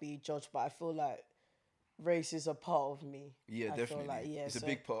why I'll be judged. But I feel like race is a part of me. Yeah, I definitely. Feel like, yeah, It's a so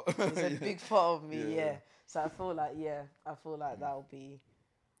big part. It's a Yeah. big part of me. Yeah. Yeah. So I feel like that'll be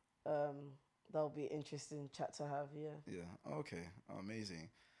that'll be interesting chat to have. Yeah. Yeah. Okay. Amazing.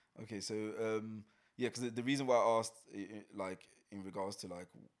 Okay. So yeah, because the reason why I asked like in regards to like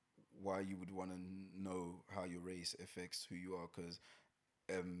why you would want to know how your race affects who you are, because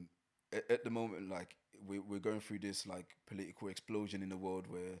at the moment like we're going through this like political explosion in the world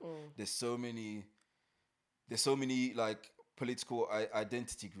where there's so many like political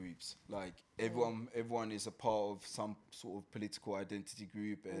identity groups. Like everyone is a part of some sort of political identity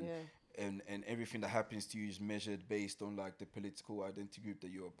group, and and everything that happens to you is measured based on like the political identity group that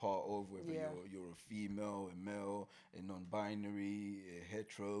you're a part of, whether you're a female, a male, a non-binary, a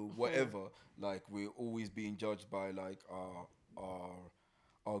hetero, whatever. Like we're always being judged by like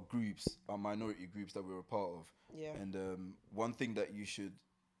our groups, our minority groups that we're a part of. Yeah. And one thing that you should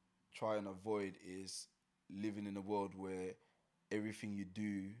try and avoid is living in a world where everything you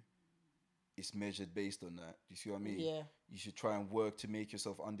do is measured based on that. Do you see what I mean? Yeah. You should try and work to make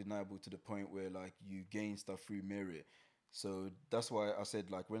yourself undeniable to the point where like you gain stuff through merit. So that's why I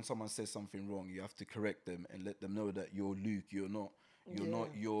said like when someone says something wrong, you have to correct them and let them know that you're Luke, you're not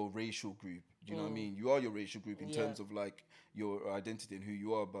your racial group. Do you know what I mean? You are your racial group in terms of like your identity and who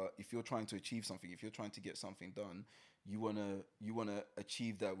you are, but if you're trying to achieve something, if you're trying to get something done, you wanna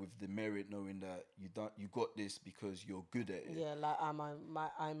achieve that with the merit, knowing that you got this because you're good at it. Yeah, like I'm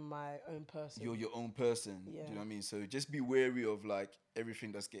my own person. You're your own person. Yeah. Do you know what I mean? So just be wary of like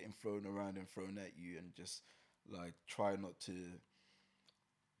everything that's getting thrown around and thrown at you, and just like try not to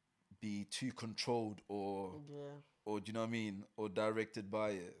be too controlled or do you know what I mean, or directed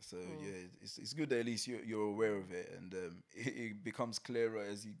by it. So yeah, it's good that at least you're aware of it, and it becomes clearer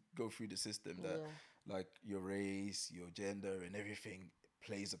as you go through the system that like your race, your gender, and everything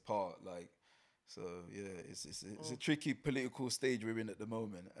plays a part. Like, so yeah, it's a tricky political stage we're in at the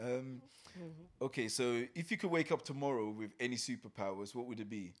moment. Okay, so if you could wake up tomorrow with any superpowers, what would it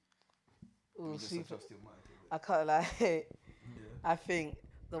be? Let me just adjust your mic a bit. I can't lie. I think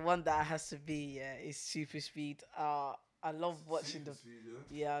the one that has to be is super speed. I love watching Super the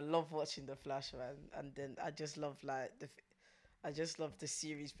speed, I love watching the Flash, man, and then I just love like I just love the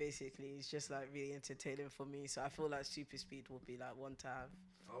series. Basically, it's just like really entertaining for me. So I feel like super speed will be like one to have.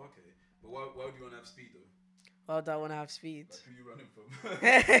 Oh, okay. But why do you want to have speed though? Why do I want to have speed? Like, who you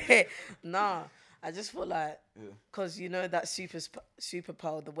running from? Nah, I just feel like Yeah. because you know that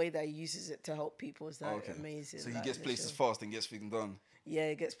superpower, the way that he uses it to help people is like Okay. amazing. So he like, gets the places show. fast and gets things done. Yeah,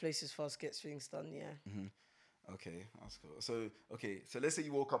 it gets places fast, gets things done. Yeah. Okay, that's cool. So let's say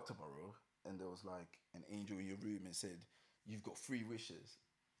you woke up tomorrow and there was like an angel in your room and said, "You've got 3 wishes."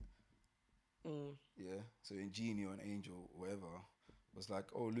 Yeah. So a genie or an angel, whatever, was like,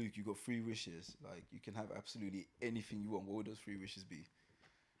 "Oh, Luke, you got 3 wishes. Like you can have absolutely anything you want. What would those 3 wishes be?"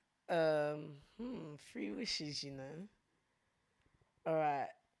 3 wishes, you know. All right.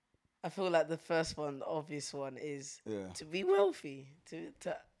 I feel like the first one, the obvious one, is Yeah. to be wealthy.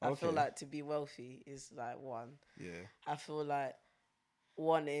 I feel Okay. like to be wealthy is like one. Yeah. I feel like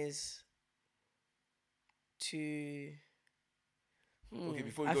one is to. Okay,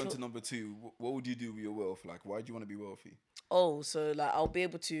 before we I go feel, into number 2, what would you do with your wealth? Like, why do you want to be wealthy? so like I'll be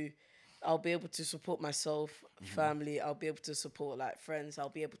able to support myself, family. I'll be able to support like friends. I'll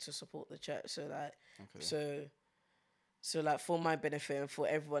be able to support the church. So like, Okay. so like for my benefit and for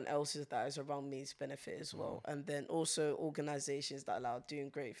everyone else's that is around me's benefit as well. And then also organizations that are doing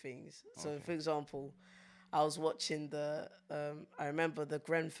great things. So for example, I was watching I remember the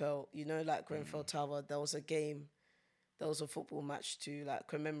Grenfell, you know, like Grenfell Tower, there was a game, there was a football match to like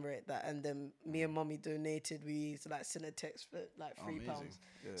commemorate that, and then me and mommy donated. We used to like send a text for like £3. Amazing.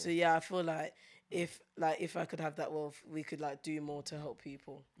 Yeah. So yeah, I feel like if I could have that wealth, we could like do more to help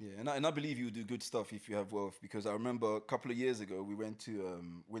people. Yeah, and I believe you would do good stuff if you have wealth, because I remember a couple of years ago we went to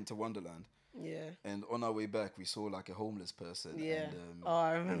Winter Wonderland, Yeah. and on our way back we saw like a homeless person. Yeah. And, Oh,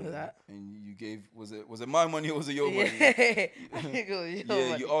 I remember that. And you gave, was it my money or was it your money? I think it was your Yeah,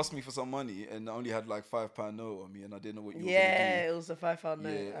 money. you asked me for some money and I only had like £5 note on me and I didn't know what you were Yeah, gonna do. it was a £5 note.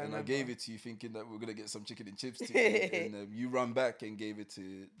 Yeah, and I remember. gave it to you thinking that we are gonna get some chicken and chips to eat, and you run back and gave it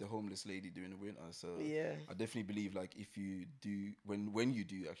to the homeless lady during the winter. So Yeah. I definitely believe like if you do, when you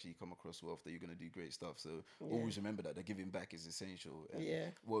do actually come across wealth, that you're gonna do great stuff. So always remember that giving back is essential. And, Yeah.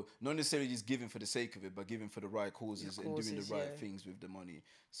 well, not necessarily just giving for the sake of it, but giving for the right causes and doing the right yeah. things with the money.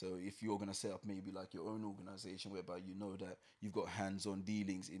 So if you're gonna set up maybe like your own organization whereby you know that you've got hands-on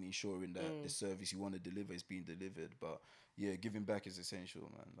dealings in ensuring that the service you want to deliver is being delivered. But yeah, giving back is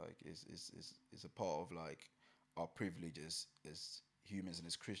essential, man. Like is a part of like our privilege as humans and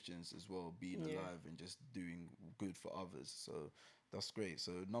as Christians as well, being alive and just doing good for others. So that's great.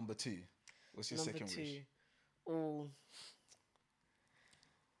 So number 2, what's your Number second 2. wish? Oh,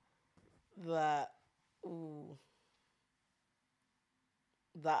 that. Ooh.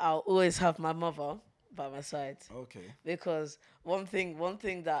 That I'll always have my mother by my side. Okay. Because one thing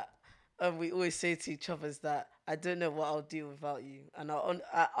that we always say to each other is that I don't know what I'll do without you, and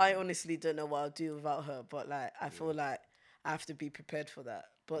I honestly don't know what I'll do without her. But like I feel like I have to be prepared for that.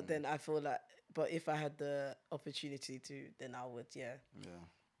 But then I feel like, but if I had the opportunity to, then I would, yeah. Yeah,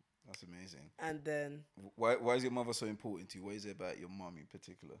 that's amazing. And then Why is your mother so important to you? What is it about your mom in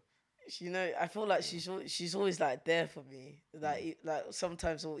particular? you know, I feel like she's always like there for me. Like like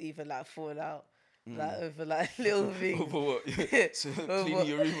sometimes we'll even like fall out. Like over like little things. Over what? So cleaning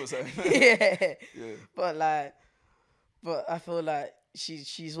your room or something? Yeah. Yeah. But I feel like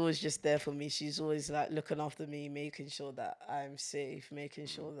she's always just there for me. She's always like looking after me, making sure that I'm safe, making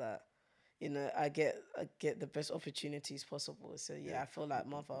sure that you know I get the best opportunities possible. So yeah, I feel like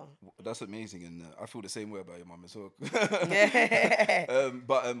mother. That's amazing, and I feel the same way about your mum as well. Yeah.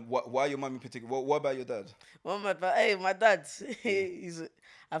 Why your mum in particular? What about your dad? Well, my dad, he's.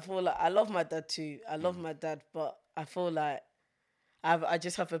 I feel like I love my dad too. I love my dad, but I feel like I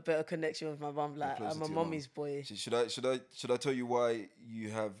just have a better connection with my mum. Like closer I'm a to your mum. mommy's boy. Should I tell you why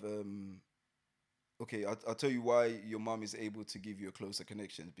you have Okay, I'll tell you why your mum is able to give you a closer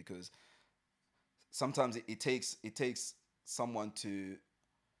connection, because sometimes it takes someone to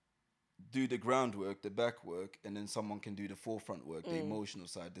do the groundwork, the back work, and then someone can do the forefront work, the emotional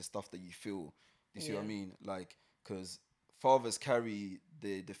side, the stuff that you feel. You see what I mean? Like, because fathers carry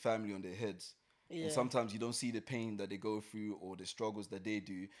the family on their heads. Yeah. And sometimes you don't see the pain that they go through or the struggles that they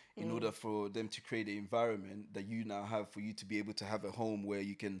do in order for them to create the environment that you now have for you to be able to have a home where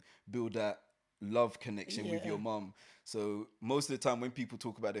you can build that love connection with your mom. So most of the time when people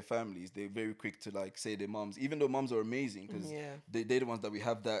talk about their families, they're very quick to like say their moms, even though moms are amazing because they're the ones that we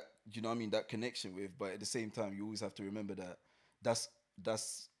have that, you know what I mean, that connection with. But at the same time, you always have to remember that that's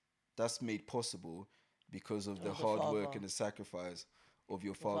that's made possible because of the hard work and the sacrifice of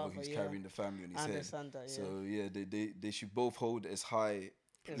your father who's carrying the family on his head. That, yeah. So yeah, they should both hold as high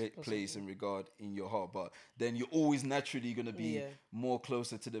place and regard in your heart, but then you're always naturally going to be more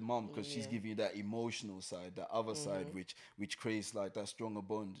closer to the mom because she's giving you that emotional side, that other side which creates like that stronger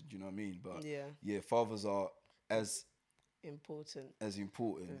bond, do you know what I mean? But yeah, fathers are as important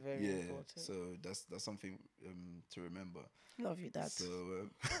very important. So that's something to remember. Love you, Dad. So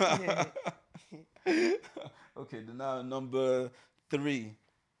okay, then now number 3,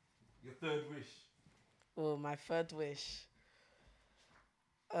 your third wish. Oh, my third wish.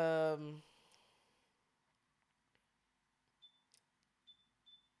 What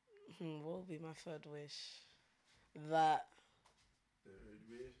will be my third wish? That. Third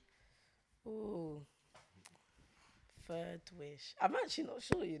wish. Ooh. Third wish. I'm actually not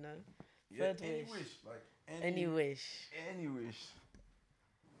sure, you know. Third wish. Like any wish. Any wish.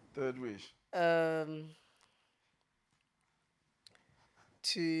 Third wish.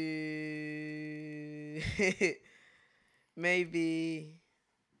 To maybe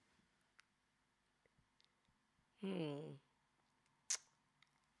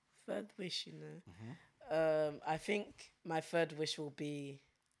third wish, you know. I think my third wish will be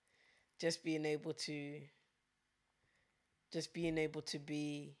just being able to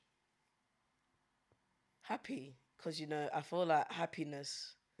be happy, because you know I feel like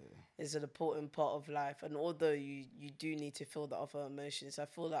happiness is an important part of life, and although you do need to feel the other emotions, I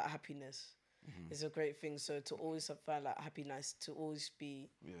feel like happiness is a great thing. So to always find like happiness, to always be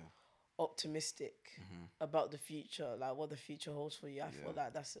optimistic about the future, like what the future holds for you. I feel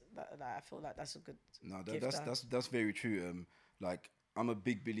like that's a good. No, that's very true. Like I'm a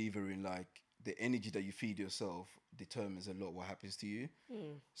big believer in like the energy that you feed yourself determines a lot what happens to you.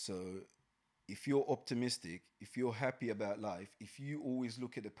 So if you're optimistic, if you're happy about life, if you always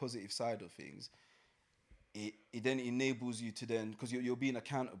look at the positive side of things, it then enables you to then, because you're being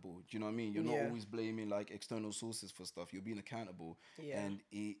accountable. Do you know what I mean? You're not always blaming like external sources for stuff. You're being accountable, and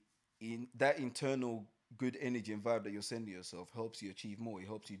in that internal good energy and vibe that you're sending yourself helps you achieve more. It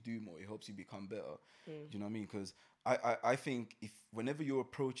helps you do more. It helps you become better. Do you know what I mean? Because I think if whenever you're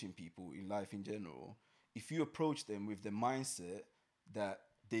approaching people in life in general, if you approach them with the mindset that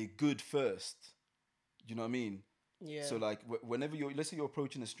they're good first, do you know what I mean? Yeah. So like whenever let's say you're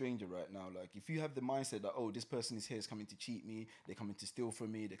approaching a stranger right now, like if you have the mindset that, oh, this person is here is coming to cheat me, they're coming to steal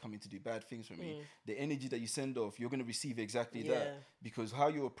from me, they're coming to do bad things for me, the energy that you send off, you're going to receive exactly that, because how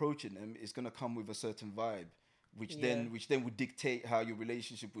you're approaching them is going to come with a certain vibe, which then would dictate how your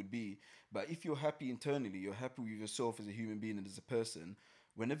relationship would be. But if you're happy internally, you're happy with yourself as a human being and as a person,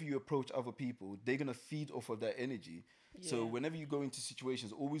 whenever you approach other people, they're going to feed off of that energy. So whenever you go into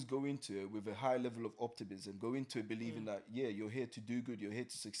situations, always go into it with a high level of optimism. Go into it believing that, you're here to do good. You're here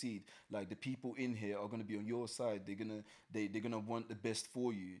to succeed. Like the people in here are going to be on your side. They're gonna want the best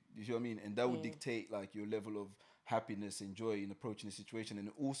for you. You know what I mean? And that would dictate like your level of happiness and joy in approaching the situation. And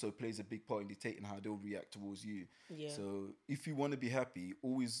it also plays a big part in dictating how they'll react towards you. Yeah. So if you want to be happy,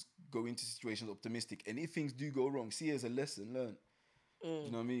 always go into situations optimistic. And if things do go wrong, see it as a lesson learned.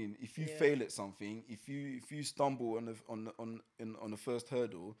 You know what I mean? If you fail at something, if you stumble on the first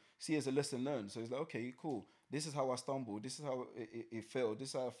hurdle, see it as a lesson learned. So it's like, okay, cool. This is how I stumbled. This is how it failed. This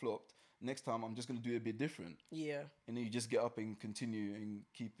is how I flopped. Next time, I'm just gonna do it a bit different. Yeah. And then you just get up and continue and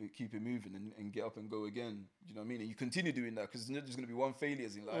keep it moving and get up and go again. You know what I mean? And you continue doing that because there's not just gonna be one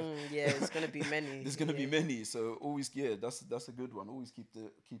failures in life. It's gonna be many. There's gonna be many. So always, that's a good one. Always keep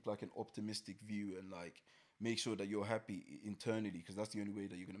like an optimistic view and like. Make sure that you're happy internally, because that's the only way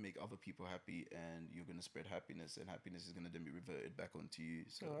that you're going to make other people happy and you're going to spread happiness, and happiness is going to then be reverted back onto you.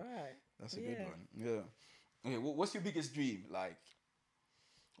 So that's a good one. Yeah. Okay, what's your biggest dream? Like,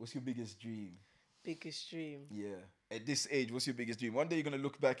 what's your biggest dream? Biggest dream? Yeah. At this age, what's your biggest dream? One day you're going to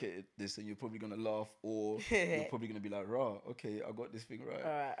look back at this and you're probably going to laugh, or you're probably going to be like, rah, okay, I got this thing right.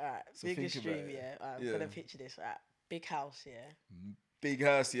 All right. So biggest dream, I'm going to picture this. Right. Big house, Big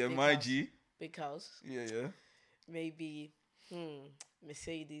house, Big my house. G. Big house. Yeah. Maybe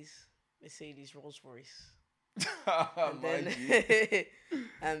Mercedes Rolls Royce.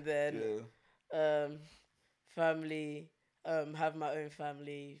 and then family, have my own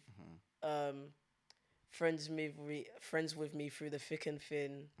family, friends with me through the thick and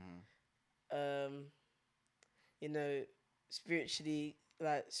thin. Um, you know, spiritually,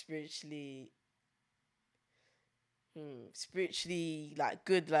 spiritually, like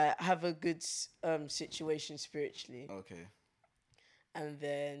good, like have a good situation spiritually, Okay. and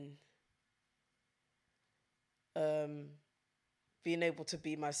then um being able to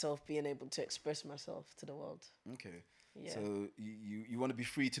be myself, being able to express myself to the world. Okay. Yeah. So you want to be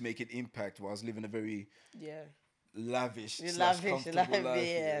free to make an impact whilst living a very Yeah. lavish You're slash lavish, comfortable life.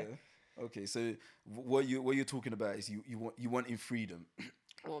 yeah. Okay. So what you're talking about is you want in freedom.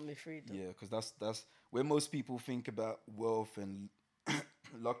 I want me freedom. Yeah, because that's where most people think about wealth and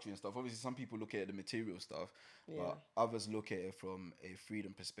luxury and stuff. Obviously, some people look at the material stuff, Yeah. but others look at it from a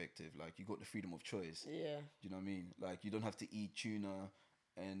freedom perspective. Like you got the freedom of choice. Yeah. Do you know what I mean? Like you don't have to eat tuna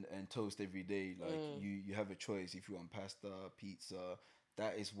and toast every day. Like you have a choice if you want pasta, pizza.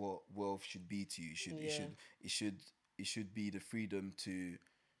 That is what wealth should be to you. Yeah. It should be the freedom to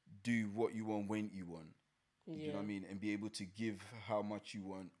do what you want when you want. Do you know what I mean? And be able to give how much you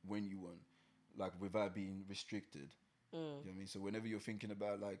want when you want, like without being restricted. You know what I mean? So whenever you're thinking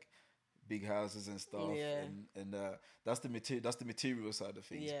about like big houses and stuff, Yeah. and that's the material side of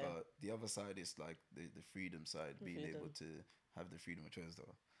things. Yeah. But the other side is like the freedom side, being able to have the freedom of choice.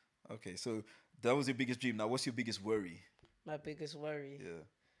 Though. Okay, so that was your biggest dream. Now, what's your biggest worry? My biggest worry. Yeah,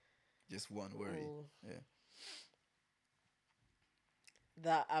 just one worry. Ooh. Yeah.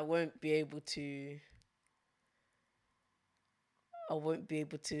 That I won't be able to. I won't be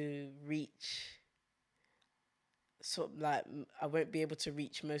able to reach. So like I won't be able to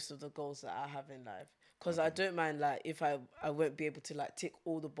reach most of the goals that I have in life. Because I don't mind like if I won't be able to like tick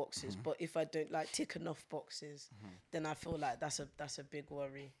all the boxes, but if I don't like tick enough boxes, then I feel like that's a big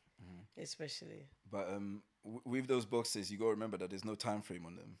worry, especially. But with those boxes, you gotta remember that there's no time frame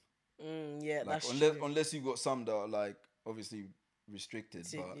on them. Yeah, Like that's unless true. unless you've got some that are like obviously restricted,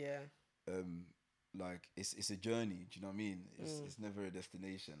 but Yeah, um like it's a journey. Do you know what I mean? It's never a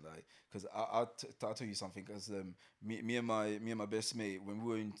destination. Like because I'll tell you something. Because me and my best mate, when we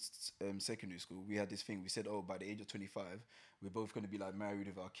were in secondary school, we had this thing. We said, oh, by the age of 25, we're both gonna be like married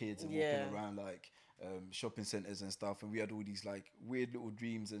with our kids and Yeah. walking around like shopping centers and stuff. And we had all these like weird little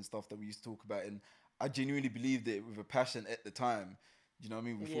dreams and stuff that we used to talk about. And I genuinely believed it with a passion at the time. Do you know what I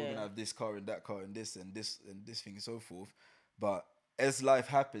mean? We thought we're gonna have this car and that car and this and this and this thing and so forth. But as life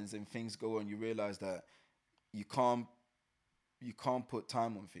happens and things go on, you realize that you can't put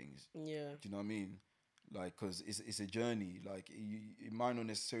time on things. yeah, Do you know what I mean? Like, cause it's a journey. Like, it might not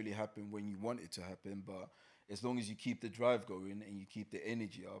necessarily happen when you want it to happen, but as long as you keep the drive going and you keep the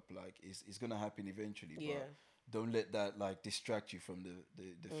energy up, like, it's gonna happen eventually. Yeah. But don't let that like distract you from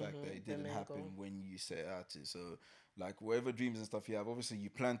the fact that it the didn't main happen goal. when you set out to. So, like, whatever dreams and stuff you have, obviously you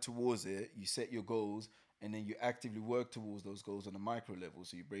plan towards it, you set your goals, and then you actively work towards those goals on a micro level.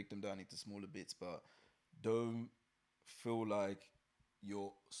 So you break them down into smaller bits, but don't feel like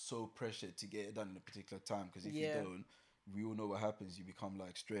you're so pressured to get it done in a particular time. Because if you don't, we all know what happens. You become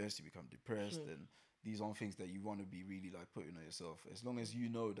like stressed, you become depressed, and these aren't things that you want to be really like putting on yourself. As long as you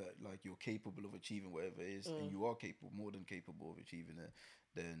know that like you're capable of achieving whatever it is, and you are capable, more than capable of achieving it,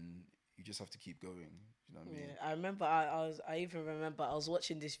 then you just have to keep going. You know what I mean? Yeah, I remember. I even remember I was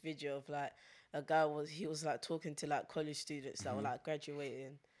watching this video of like a guy he was like talking to like college students that were like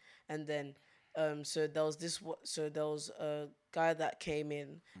graduating, and then so there was there was a guy that came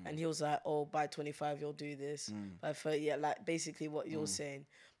in and he was like, oh, by 25 you'll do this, by 30, yeah, like basically what you're saying.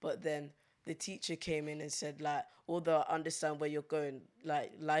 But then the teacher came in and said like, although I understand where you're going,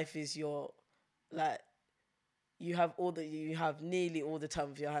 like life is your like you have nearly all the time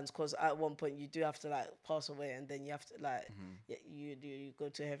with your hands, because at one point you do have to like pass away, and then you have to like you go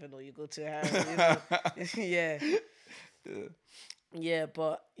to heaven or you go to hell, you know? Yeah. Yeah,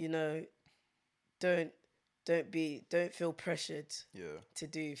 but you know, don't don't feel pressured Yeah. to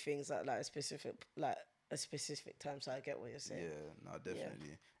do things like a specific time. So I get what you're saying. Yeah, no,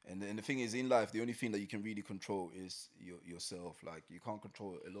 definitely. And the thing is, in life, the only thing that you can really control is yourself. Like, you can't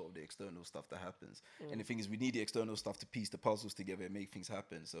control a lot of the external stuff that happens. And the thing is, we need the external stuff to piece the puzzles together and make things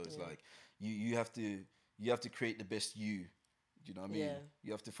happen. So it's like you have to create the best you. Do you know what I mean? Yeah.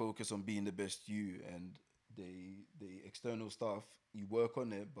 You have to focus on being the best you, and the external stuff, you work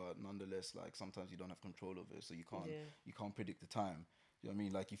on it, but nonetheless, like sometimes you don't have control of it, so you can't predict the time. You know what I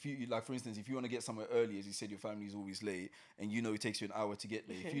mean? Like, if you, like, for instance, if you want to get somewhere early, as you said, your family is always late, and you know it takes you an hour to get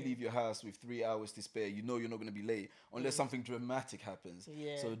there. If you leave your house with 3 hours to spare, you know you're not going to be late unless something dramatic happens.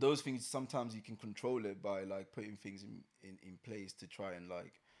 Yeah. So those things, sometimes you can control it by like putting things in place to try and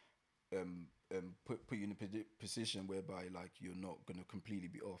like put you in a position whereby like you're not gonna completely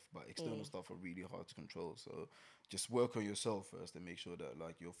be off. But external stuff are really hard to control. So just work on yourself first and make sure that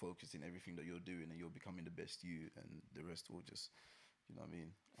like you're focused in everything that you're doing and you're becoming the best you, and the rest will just, you know what I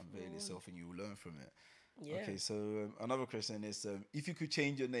mean, unveil itself and you will learn from it. Yeah. Okay, so another question is, if you could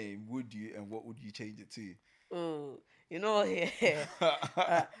change your name, would you, and what would you change it to? Ooh, you know, yeah.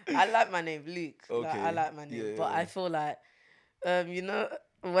 I like my name, Luke. Like, I Okay, like my name, yeah, but I feel like, you know,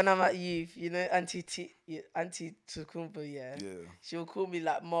 when I'm at youth, you know, Auntie Tukumba, yeah, yeah. she'll call me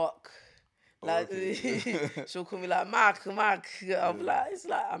like Mark, Oh, like okay. she'll call me like Mark. I'm Yeah, like, it's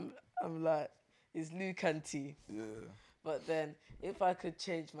like I'm like, it's Luke Auntie. yeah. But then, if I could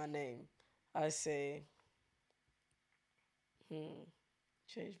change my name, I say,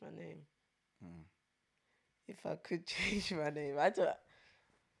 change my name. If I could change my name, I don't.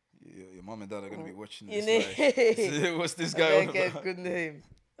 Your mom and dad are gonna be watching You this. know, Like, what's this I guy on better get a about? good name.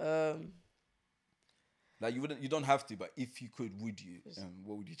 Like you don't have to, but if you could, would you?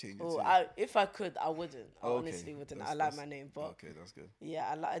 What would you change it Oh, to? if I could, I wouldn't. I Oh, okay. honestly wouldn't. That's- I like that's- my name, but okay, that's good.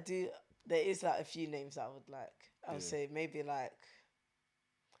 yeah, I do. There is like a few names I would like. I would Yeah. say maybe like,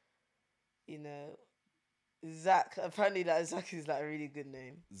 you know, Zach. Apparently, like Zach is like a really good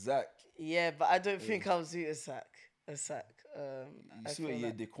name. Zach, Yeah, but I don't think I'll do a Zach. A Zach. you I see what feel you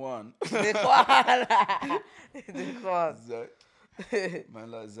like Dequan. Dequan. Dequan. Zach,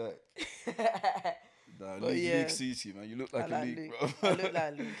 man, like Zach. Nah, But Luke, yeah. Luke suits you, man. You look I like a like Luke, Luke. bro. I look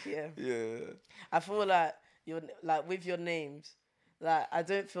like Luke. Yeah. Yeah, I feel like you're like with your names. Like I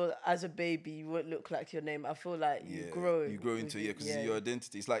don't feel as a baby you won't look like your name. I feel like you yeah. grow. You grow with into it. because your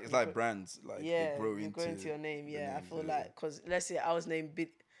identity. It's like brands. Like Yeah, they grow you grow into your name. the Yeah, I names, feel yeah. like because let's say I was named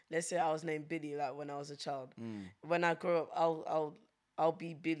Billy like when I was a child. When I grow up, I'll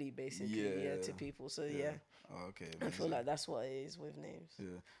be Billy basically. Yeah, to Yeah. people. So yeah, Oh, okay, I feel amazing. like that's what it is with names.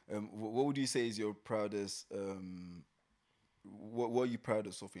 Yeah. What would you say is your proudest? What are you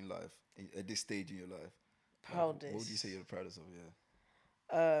proudest of in life at this stage in your life? Like, Proudest. what would you say you're the proudest of? Yeah.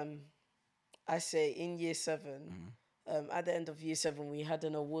 I say in year 7, at the end of year 7, we had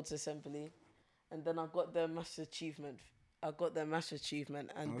an awards assembly, and then I got the master achievement.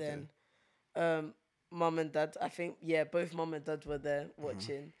 And Okay. then mom and dad. I think both mom and dad were there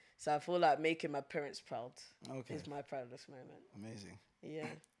watching. So I feel like making my parents proud Okay. is my proudest moment. Amazing. Yeah.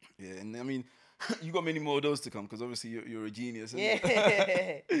 Yeah, and I mean, you got many more of those to come because obviously you're a genius.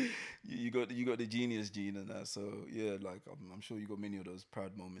 Yeah. You got the genius gene and that. So yeah, like I'm sure you got many of those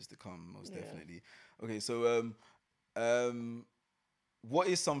proud moments to come, most Yeah. definitely. Okay, so what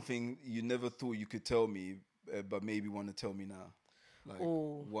is something you never thought you could tell me, but maybe want to tell me now? Like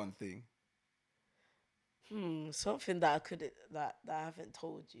Ooh. one thing. Something that I could that I haven't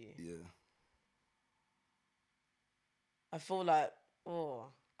told you. Yeah. I feel like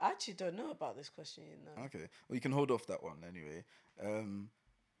I actually don't know about this question. You know. Okay. Well, you can hold off that one anyway.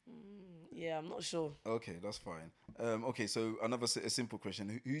 Yeah, I'm not sure. Okay, that's fine. Okay, so a simple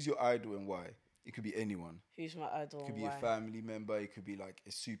question: Who's your idol and why? It could be anyone. Who's my idol? It could and be why? a family member. It could be like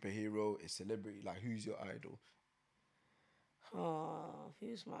a superhero, a celebrity. Like, who's your idol?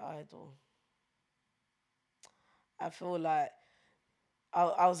 Who's my idol? I feel like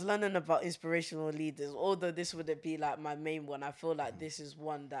I was learning about inspirational leaders. Although this wouldn't be like my main one, I feel like this is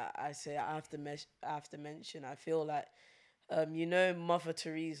one that I say I have to mention. I feel like, you know, Mother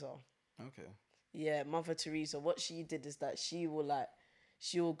Teresa. Okay. Yeah, Mother Teresa. What she did is that she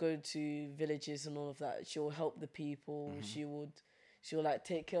will go to villages and all of that. She'll help the people. She'll like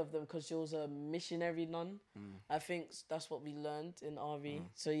take care of them because she was a missionary nun. I think that's what we learned in RE.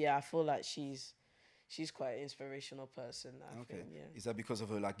 So yeah, I feel like she's quite an inspirational person. I think, yeah. Is that because of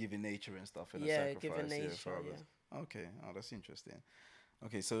her like giving nature and stuff and Yeah, the sacrifice? giving nature, for others? yeah. Okay. Oh, that's interesting.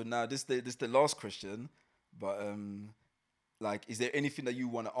 Okay, so now this the last question, but like, is there anything that you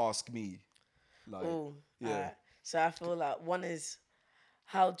want to ask me? Like, Oh, yeah. alright. So I feel like one is,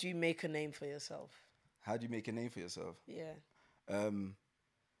 how do you make a name for yourself? How do you make a name for yourself? Yeah.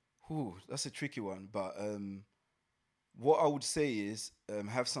 That's a tricky one, but what I would say is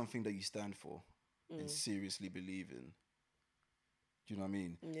have something that you stand for and seriously believe in. Do you know what I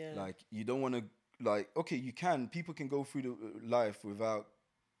mean? Yeah. Like, you don't want to, like, okay, people can go through the life without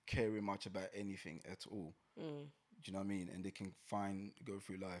caring much about anything at all. Do you know what I mean? And they can go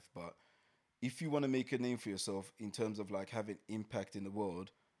through life, but if you want to make a name for yourself in terms of like having impact in the world,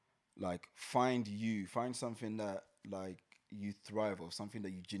 like find something that like you thrive of, something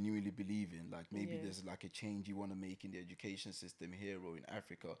that you genuinely believe in. Like maybe there's like a change you want to make in the education system here or in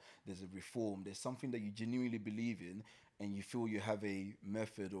Africa. There's a reform. There's something that you genuinely believe in and you feel you have a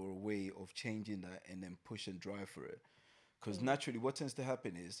method or a way of changing that and then push and drive for it. Because naturally what tends to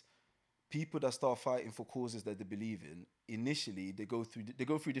happen is people that start fighting for causes that they believe in, initially they go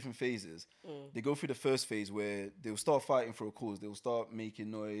through different phases. They go through the first phase where they'll start fighting for a cause. They'll start making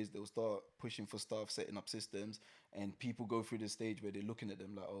noise. They'll start pushing for stuff, setting up systems, and people go through the stage where they're looking at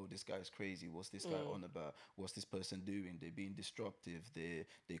them like, oh, this guy's crazy. What's this guy on about? What's this person doing? They're being disruptive.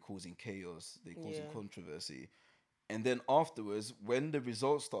 They're causing chaos. They're causing controversy. And then afterwards, when the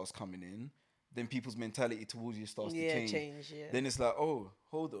result starts coming in, then people's mentality towards you starts to change. Then it's like, oh,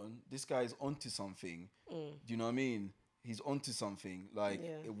 hold on, this guy's onto something. Do you know what I mean? He's onto something. Like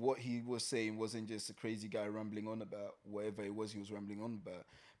what he was saying wasn't just a crazy guy rambling on about whatever it was he was rambling on about.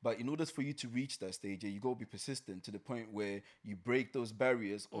 But in order for you to reach that stage, you got to be persistent to the point where you break those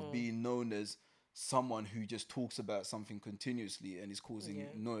barriers of being known as someone who just talks about something continuously and is causing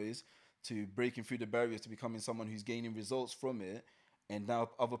noise, to breaking through the barriers to becoming someone who's gaining results from it. And now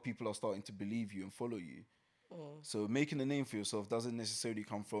other people are starting to believe you and follow you. So making a name for yourself doesn't necessarily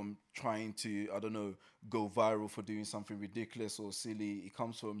come from trying to, I don't know, go viral for doing something ridiculous or silly. It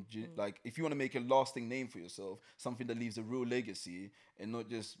comes from, like, if you want to make a lasting name for yourself, something that leaves a real legacy and not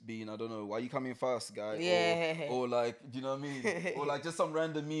just being, I don't know, why you coming fast, guy? Or like, do you know what I mean? Or like just some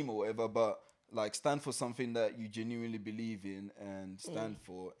random meme or whatever, but like stand for something that you genuinely believe in and stand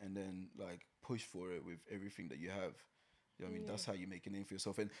for, and then like push for it with everything that you have. You know what I mean? That's how you make a name for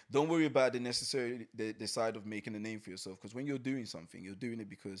yourself. And don't worry about the side of making a name for yourself. Because when you're doing something, you're doing it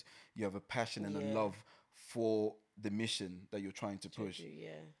because you have a passion and a love for the mission that you're trying to push. You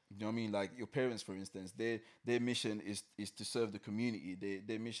know what I mean? Like your parents, for instance, their mission is to serve the community.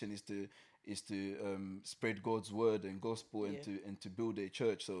 Their mission is to spread God's word and gospel and to build their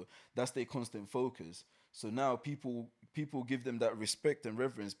church. So that's their constant focus. So now people give them that respect and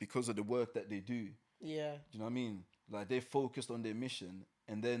reverence because of the work that they do. Do you know what I mean? Like they're focused on their mission,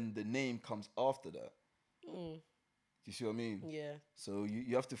 and then the name comes after that. Do you see what I mean? So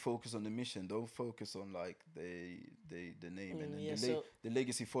you have to focus on the mission. Don't focus on like the name, and then the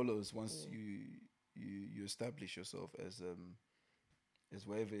legacy follows once you establish yourself as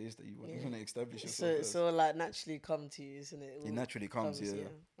whatever it is that you want to establish yourself. So like naturally come to you, isn't it? It naturally comes.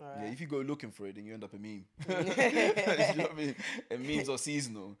 If you go looking for it, then you end up a meme. You know what I mean? And memes are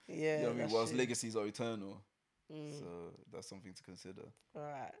seasonal. You know what I mean? Whilst legacies are eternal. So that's something to consider. All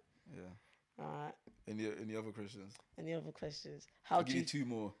right. All right. Any other questions? Any other questions? I'll give you two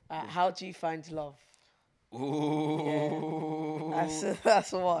more. How do you find love? Oh,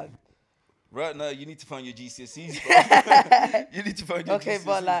 that's one. Right now, you need to find your GCSEs, bro. You need to find your GCSEs. Okay,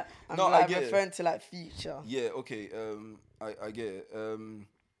 but like, I'm referring to like future. Yeah, okay. I get it.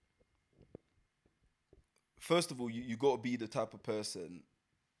 First of all, you got to be the type of person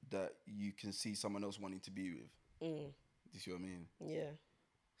that you can see someone else wanting to be with. Do you see what I mean? Yeah.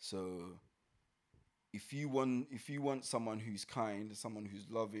 So if you want someone who's kind, someone who's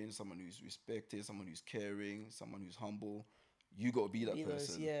loving, someone who's respected, someone who's caring, someone who's humble, you got to be that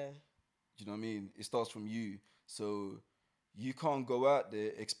person. Do you know what I mean? It starts from you. So you can't go out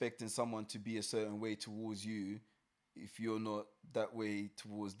there expecting someone to be a certain way towards you if you're not that way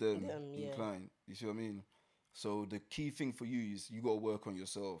towards them inclined. You see what I mean? So the key thing for you is you got to work on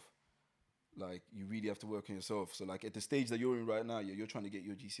yourself. Like, you really have to work on yourself. So, like, at the stage that you're in right now, you're trying to get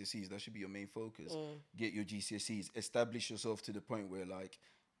your GCSEs. That should be your main focus. Get your GCSEs. Establish yourself to the point where, like,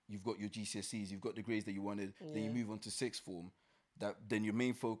 you've got your GCSEs, you've got the grades that you wanted. Then you move on to sixth form. Then your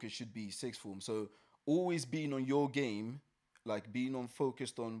main focus should be sixth form. So, always being on your game, like, being on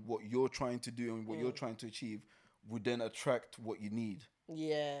focused on what you're trying to do and what you're trying to achieve would then attract what you need.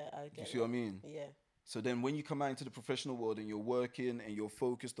 Yeah, I get it. You see what I mean? Yeah. So then when you come out into the professional world and you're working and you're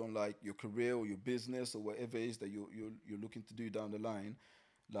focused on like your career or your business or whatever it is that you're looking to do down the line,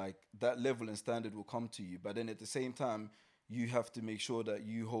 like that level and standard will come to you. But then at the same time, you have to make sure that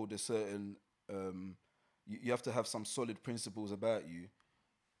you hold a certain, you have to have some solid principles about you.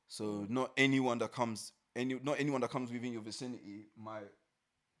 So not anyone that comes within your vicinity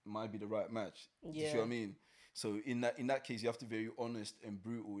might be the right match. Do you see what I mean? So in that case, you have to be very honest and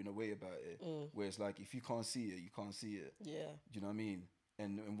brutal in a way about it. Where it's like, if you can't see it, you can't see it. Yeah. Do you know what I mean?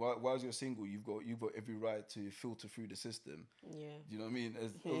 And whilst you're single, you've got every right to filter through the system. Yeah. Do you know what I mean?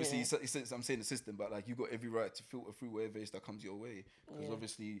 Obviously, I'm saying the system, but like you've got every right to filter through whatever it is that comes your way. Because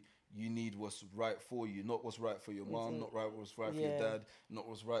obviously, you need what's right for you, not what's right for your mom, not what's right for your dad, not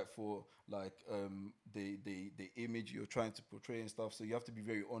what's right for like the image you're trying to portray and stuff. So you have to be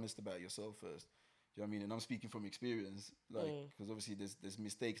very honest about yourself first. Do you know what I mean? And I'm speaking from experience, like, because obviously there's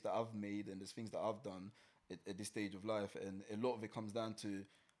mistakes that I've made and there's things that I've done at this stage of life, and a lot of it comes down to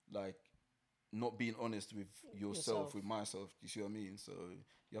like not being honest with yourself, with myself. Do you see what I mean? So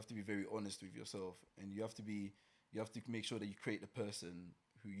you have to be very honest with yourself, and you have to make sure that you create the person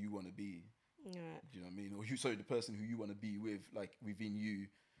who you want to be. Right. Do you know what I mean? Or the person who you want to be with, like within you.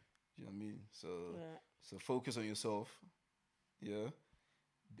 Do you know what I mean? So Right. so focus on yourself, yeah,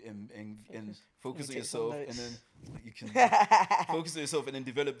 and focus on take some yourself, and notes. then you can focus on yourself, and then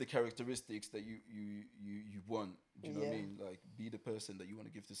develop the characteristics that you want. Do you know what I Yeah. mean? Like be the person that you want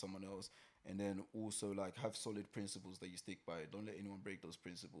to give to someone else, and then also like have solid principles that you stick by. Don't let anyone break those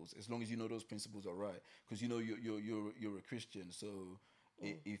principles. As long as you know those principles are right, because you know you're a Christian, so.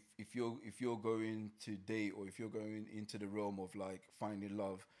 If you're going to date, or if you're going into the realm of like finding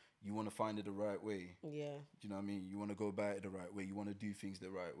love, you want to find it the right way. Yeah. Do you know what I mean? You want to go about it the right way. You want to do things the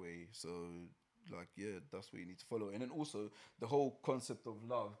right way. So, like, yeah, that's what you need to follow. And then also the whole concept of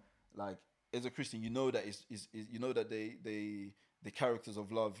love, like as a Christian, you know that is you know that the characters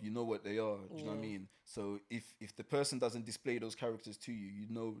of love, you know what they are. Do you know what I mean? So if the person doesn't display those characters to you, you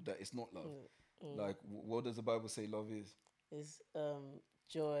know that it's not love. Like, what does the Bible say love is? Is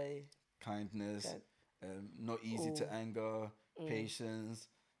joy, Kindness, Kind- not easy to anger, patience.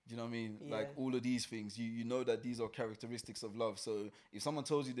 Do you know what I mean? Yeah. Like all of these things, you know that these are characteristics of love. So if someone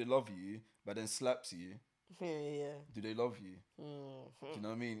tells you they love you, but then slaps you, yeah. do they love you? Mm-hmm. Do you know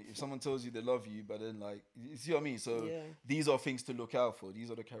what I mean? If someone tells you they love you, but then like, you see what I mean? So Yeah. these are things to look out for.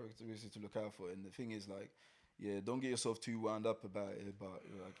 These are the characteristics to look out for. And the thing is like, yeah, don't get yourself too wound up about it, but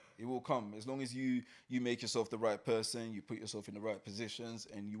like it will come as long as you make yourself the right person, you put yourself in the right positions,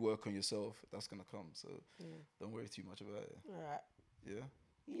 and you work on yourself. That's gonna come. So don't worry too much about it. All right. Yeah.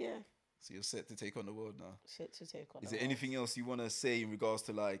 Yeah. So you're set to take on the world now. Shit to take on. Is there anything else you want to say in regards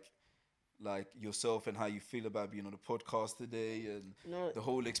to like yourself and how you feel about being on the podcast today and No. the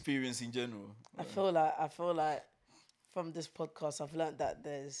whole experience in general? I feel like from this podcast I've learned that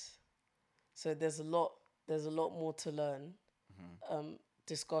there's a lot more to learn.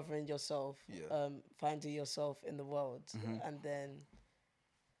 Discovering yourself, Yeah. finding yourself in the world, and then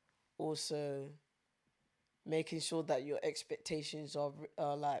also making sure that your expectations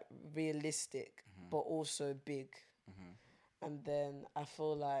are like realistic, but also big. And then I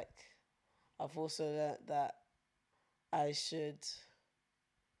feel like I've also learned that I should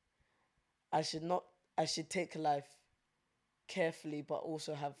take life carefully, but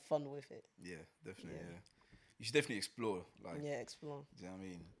also have fun with it. Yeah, definitely. Yeah. You should definitely explore. Like, Yeah, explore. do you know what I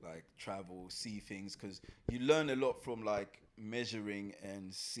mean? Like travel, see things, because you learn a lot from like measuring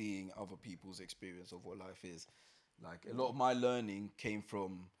and seeing other people's experience of what life is. Like a lot of my learning came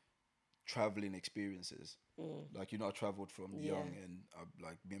from traveling experiences. Like, you know, I traveled from young, and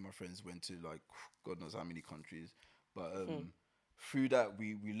like me and my friends went to like God knows how many countries, but through that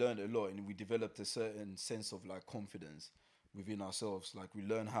we learned a lot, and we developed a certain sense of like confidence within ourselves. Like we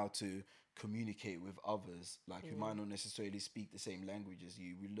learn how to communicate with others, like who might not necessarily speak the same language as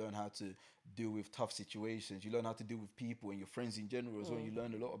you. We learn how to deal with tough situations. You learn how to deal with people and your friends in general as well. You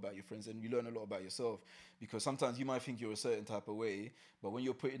learn a lot about your friends, and you learn a lot about yourself, because sometimes you might think you're a certain type of way, but when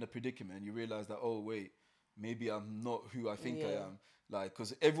you're put in a predicament, you realize that, oh wait, maybe I'm not who I think I am. Like,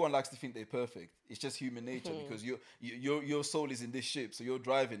 because everyone likes to think they're perfect. It's just human nature, because your soul is in this ship, so you're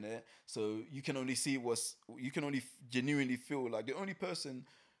driving it. So you can only see you can only genuinely feel like the only person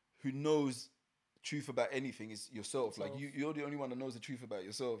who knows truth about anything is yourself. Like you're the only one that knows the truth about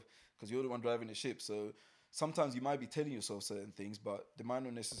yourself, because you're the one driving the ship. So sometimes you might be telling yourself certain things, but they might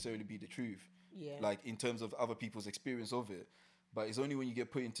not necessarily be the truth. Yeah. Like in terms of other people's experience of it. But it's only when you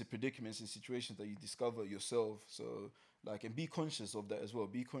get put into predicaments and situations that you discover yourself. So like, and be conscious of that as well.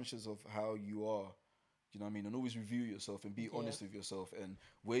 Be conscious of how you are. You know what I mean? And always review yourself and be honest with yourself. And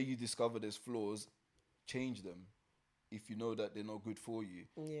where you discover there's flaws, change them if you know that they're not good for you.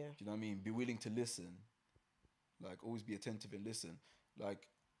 Yeah. Do you know what I mean? Be willing to listen. Like, always be attentive and listen. And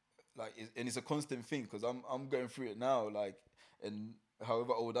it's a constant thing, because I'm going through it now. Like, and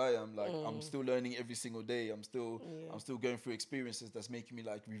however old I am, like I'm still learning every single day. I'm still going through experiences that's making me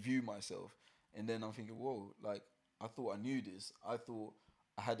like review myself. And then I'm thinking, whoa, like I thought I knew this. I thought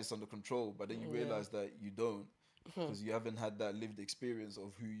I had this under control, but then you realize that you don't, because you haven't had that lived experience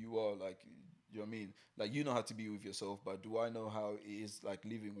of who you are. Like, you know what I mean? Like, you know how to be with yourself, but do I know how it is like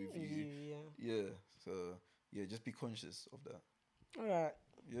living with you? Yeah. So yeah, just be conscious of that. All right.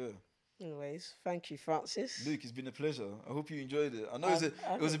 Yeah. Anyways, thank you, Francis. Luke, it's been a pleasure. I hope you enjoyed it. I know it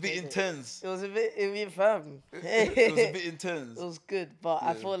was a bit intense. It was a bit fun. It was a bit intense. It was good, but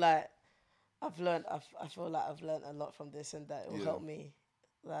I feel like I've learned. I feel like I've learned a lot from this, and that it will help me,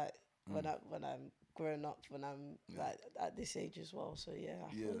 like when I'm growing up, when I'm like at this age as well. So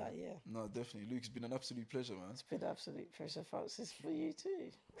I feel like No, definitely, Luke. It's been an absolute pleasure, man. It's been an absolute pleasure, Francis, for you too.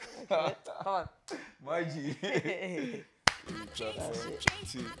 Okay, come on. My G. That's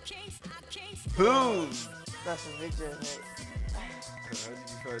it. Boom. That's a video, mate. How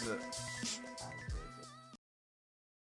did you find that?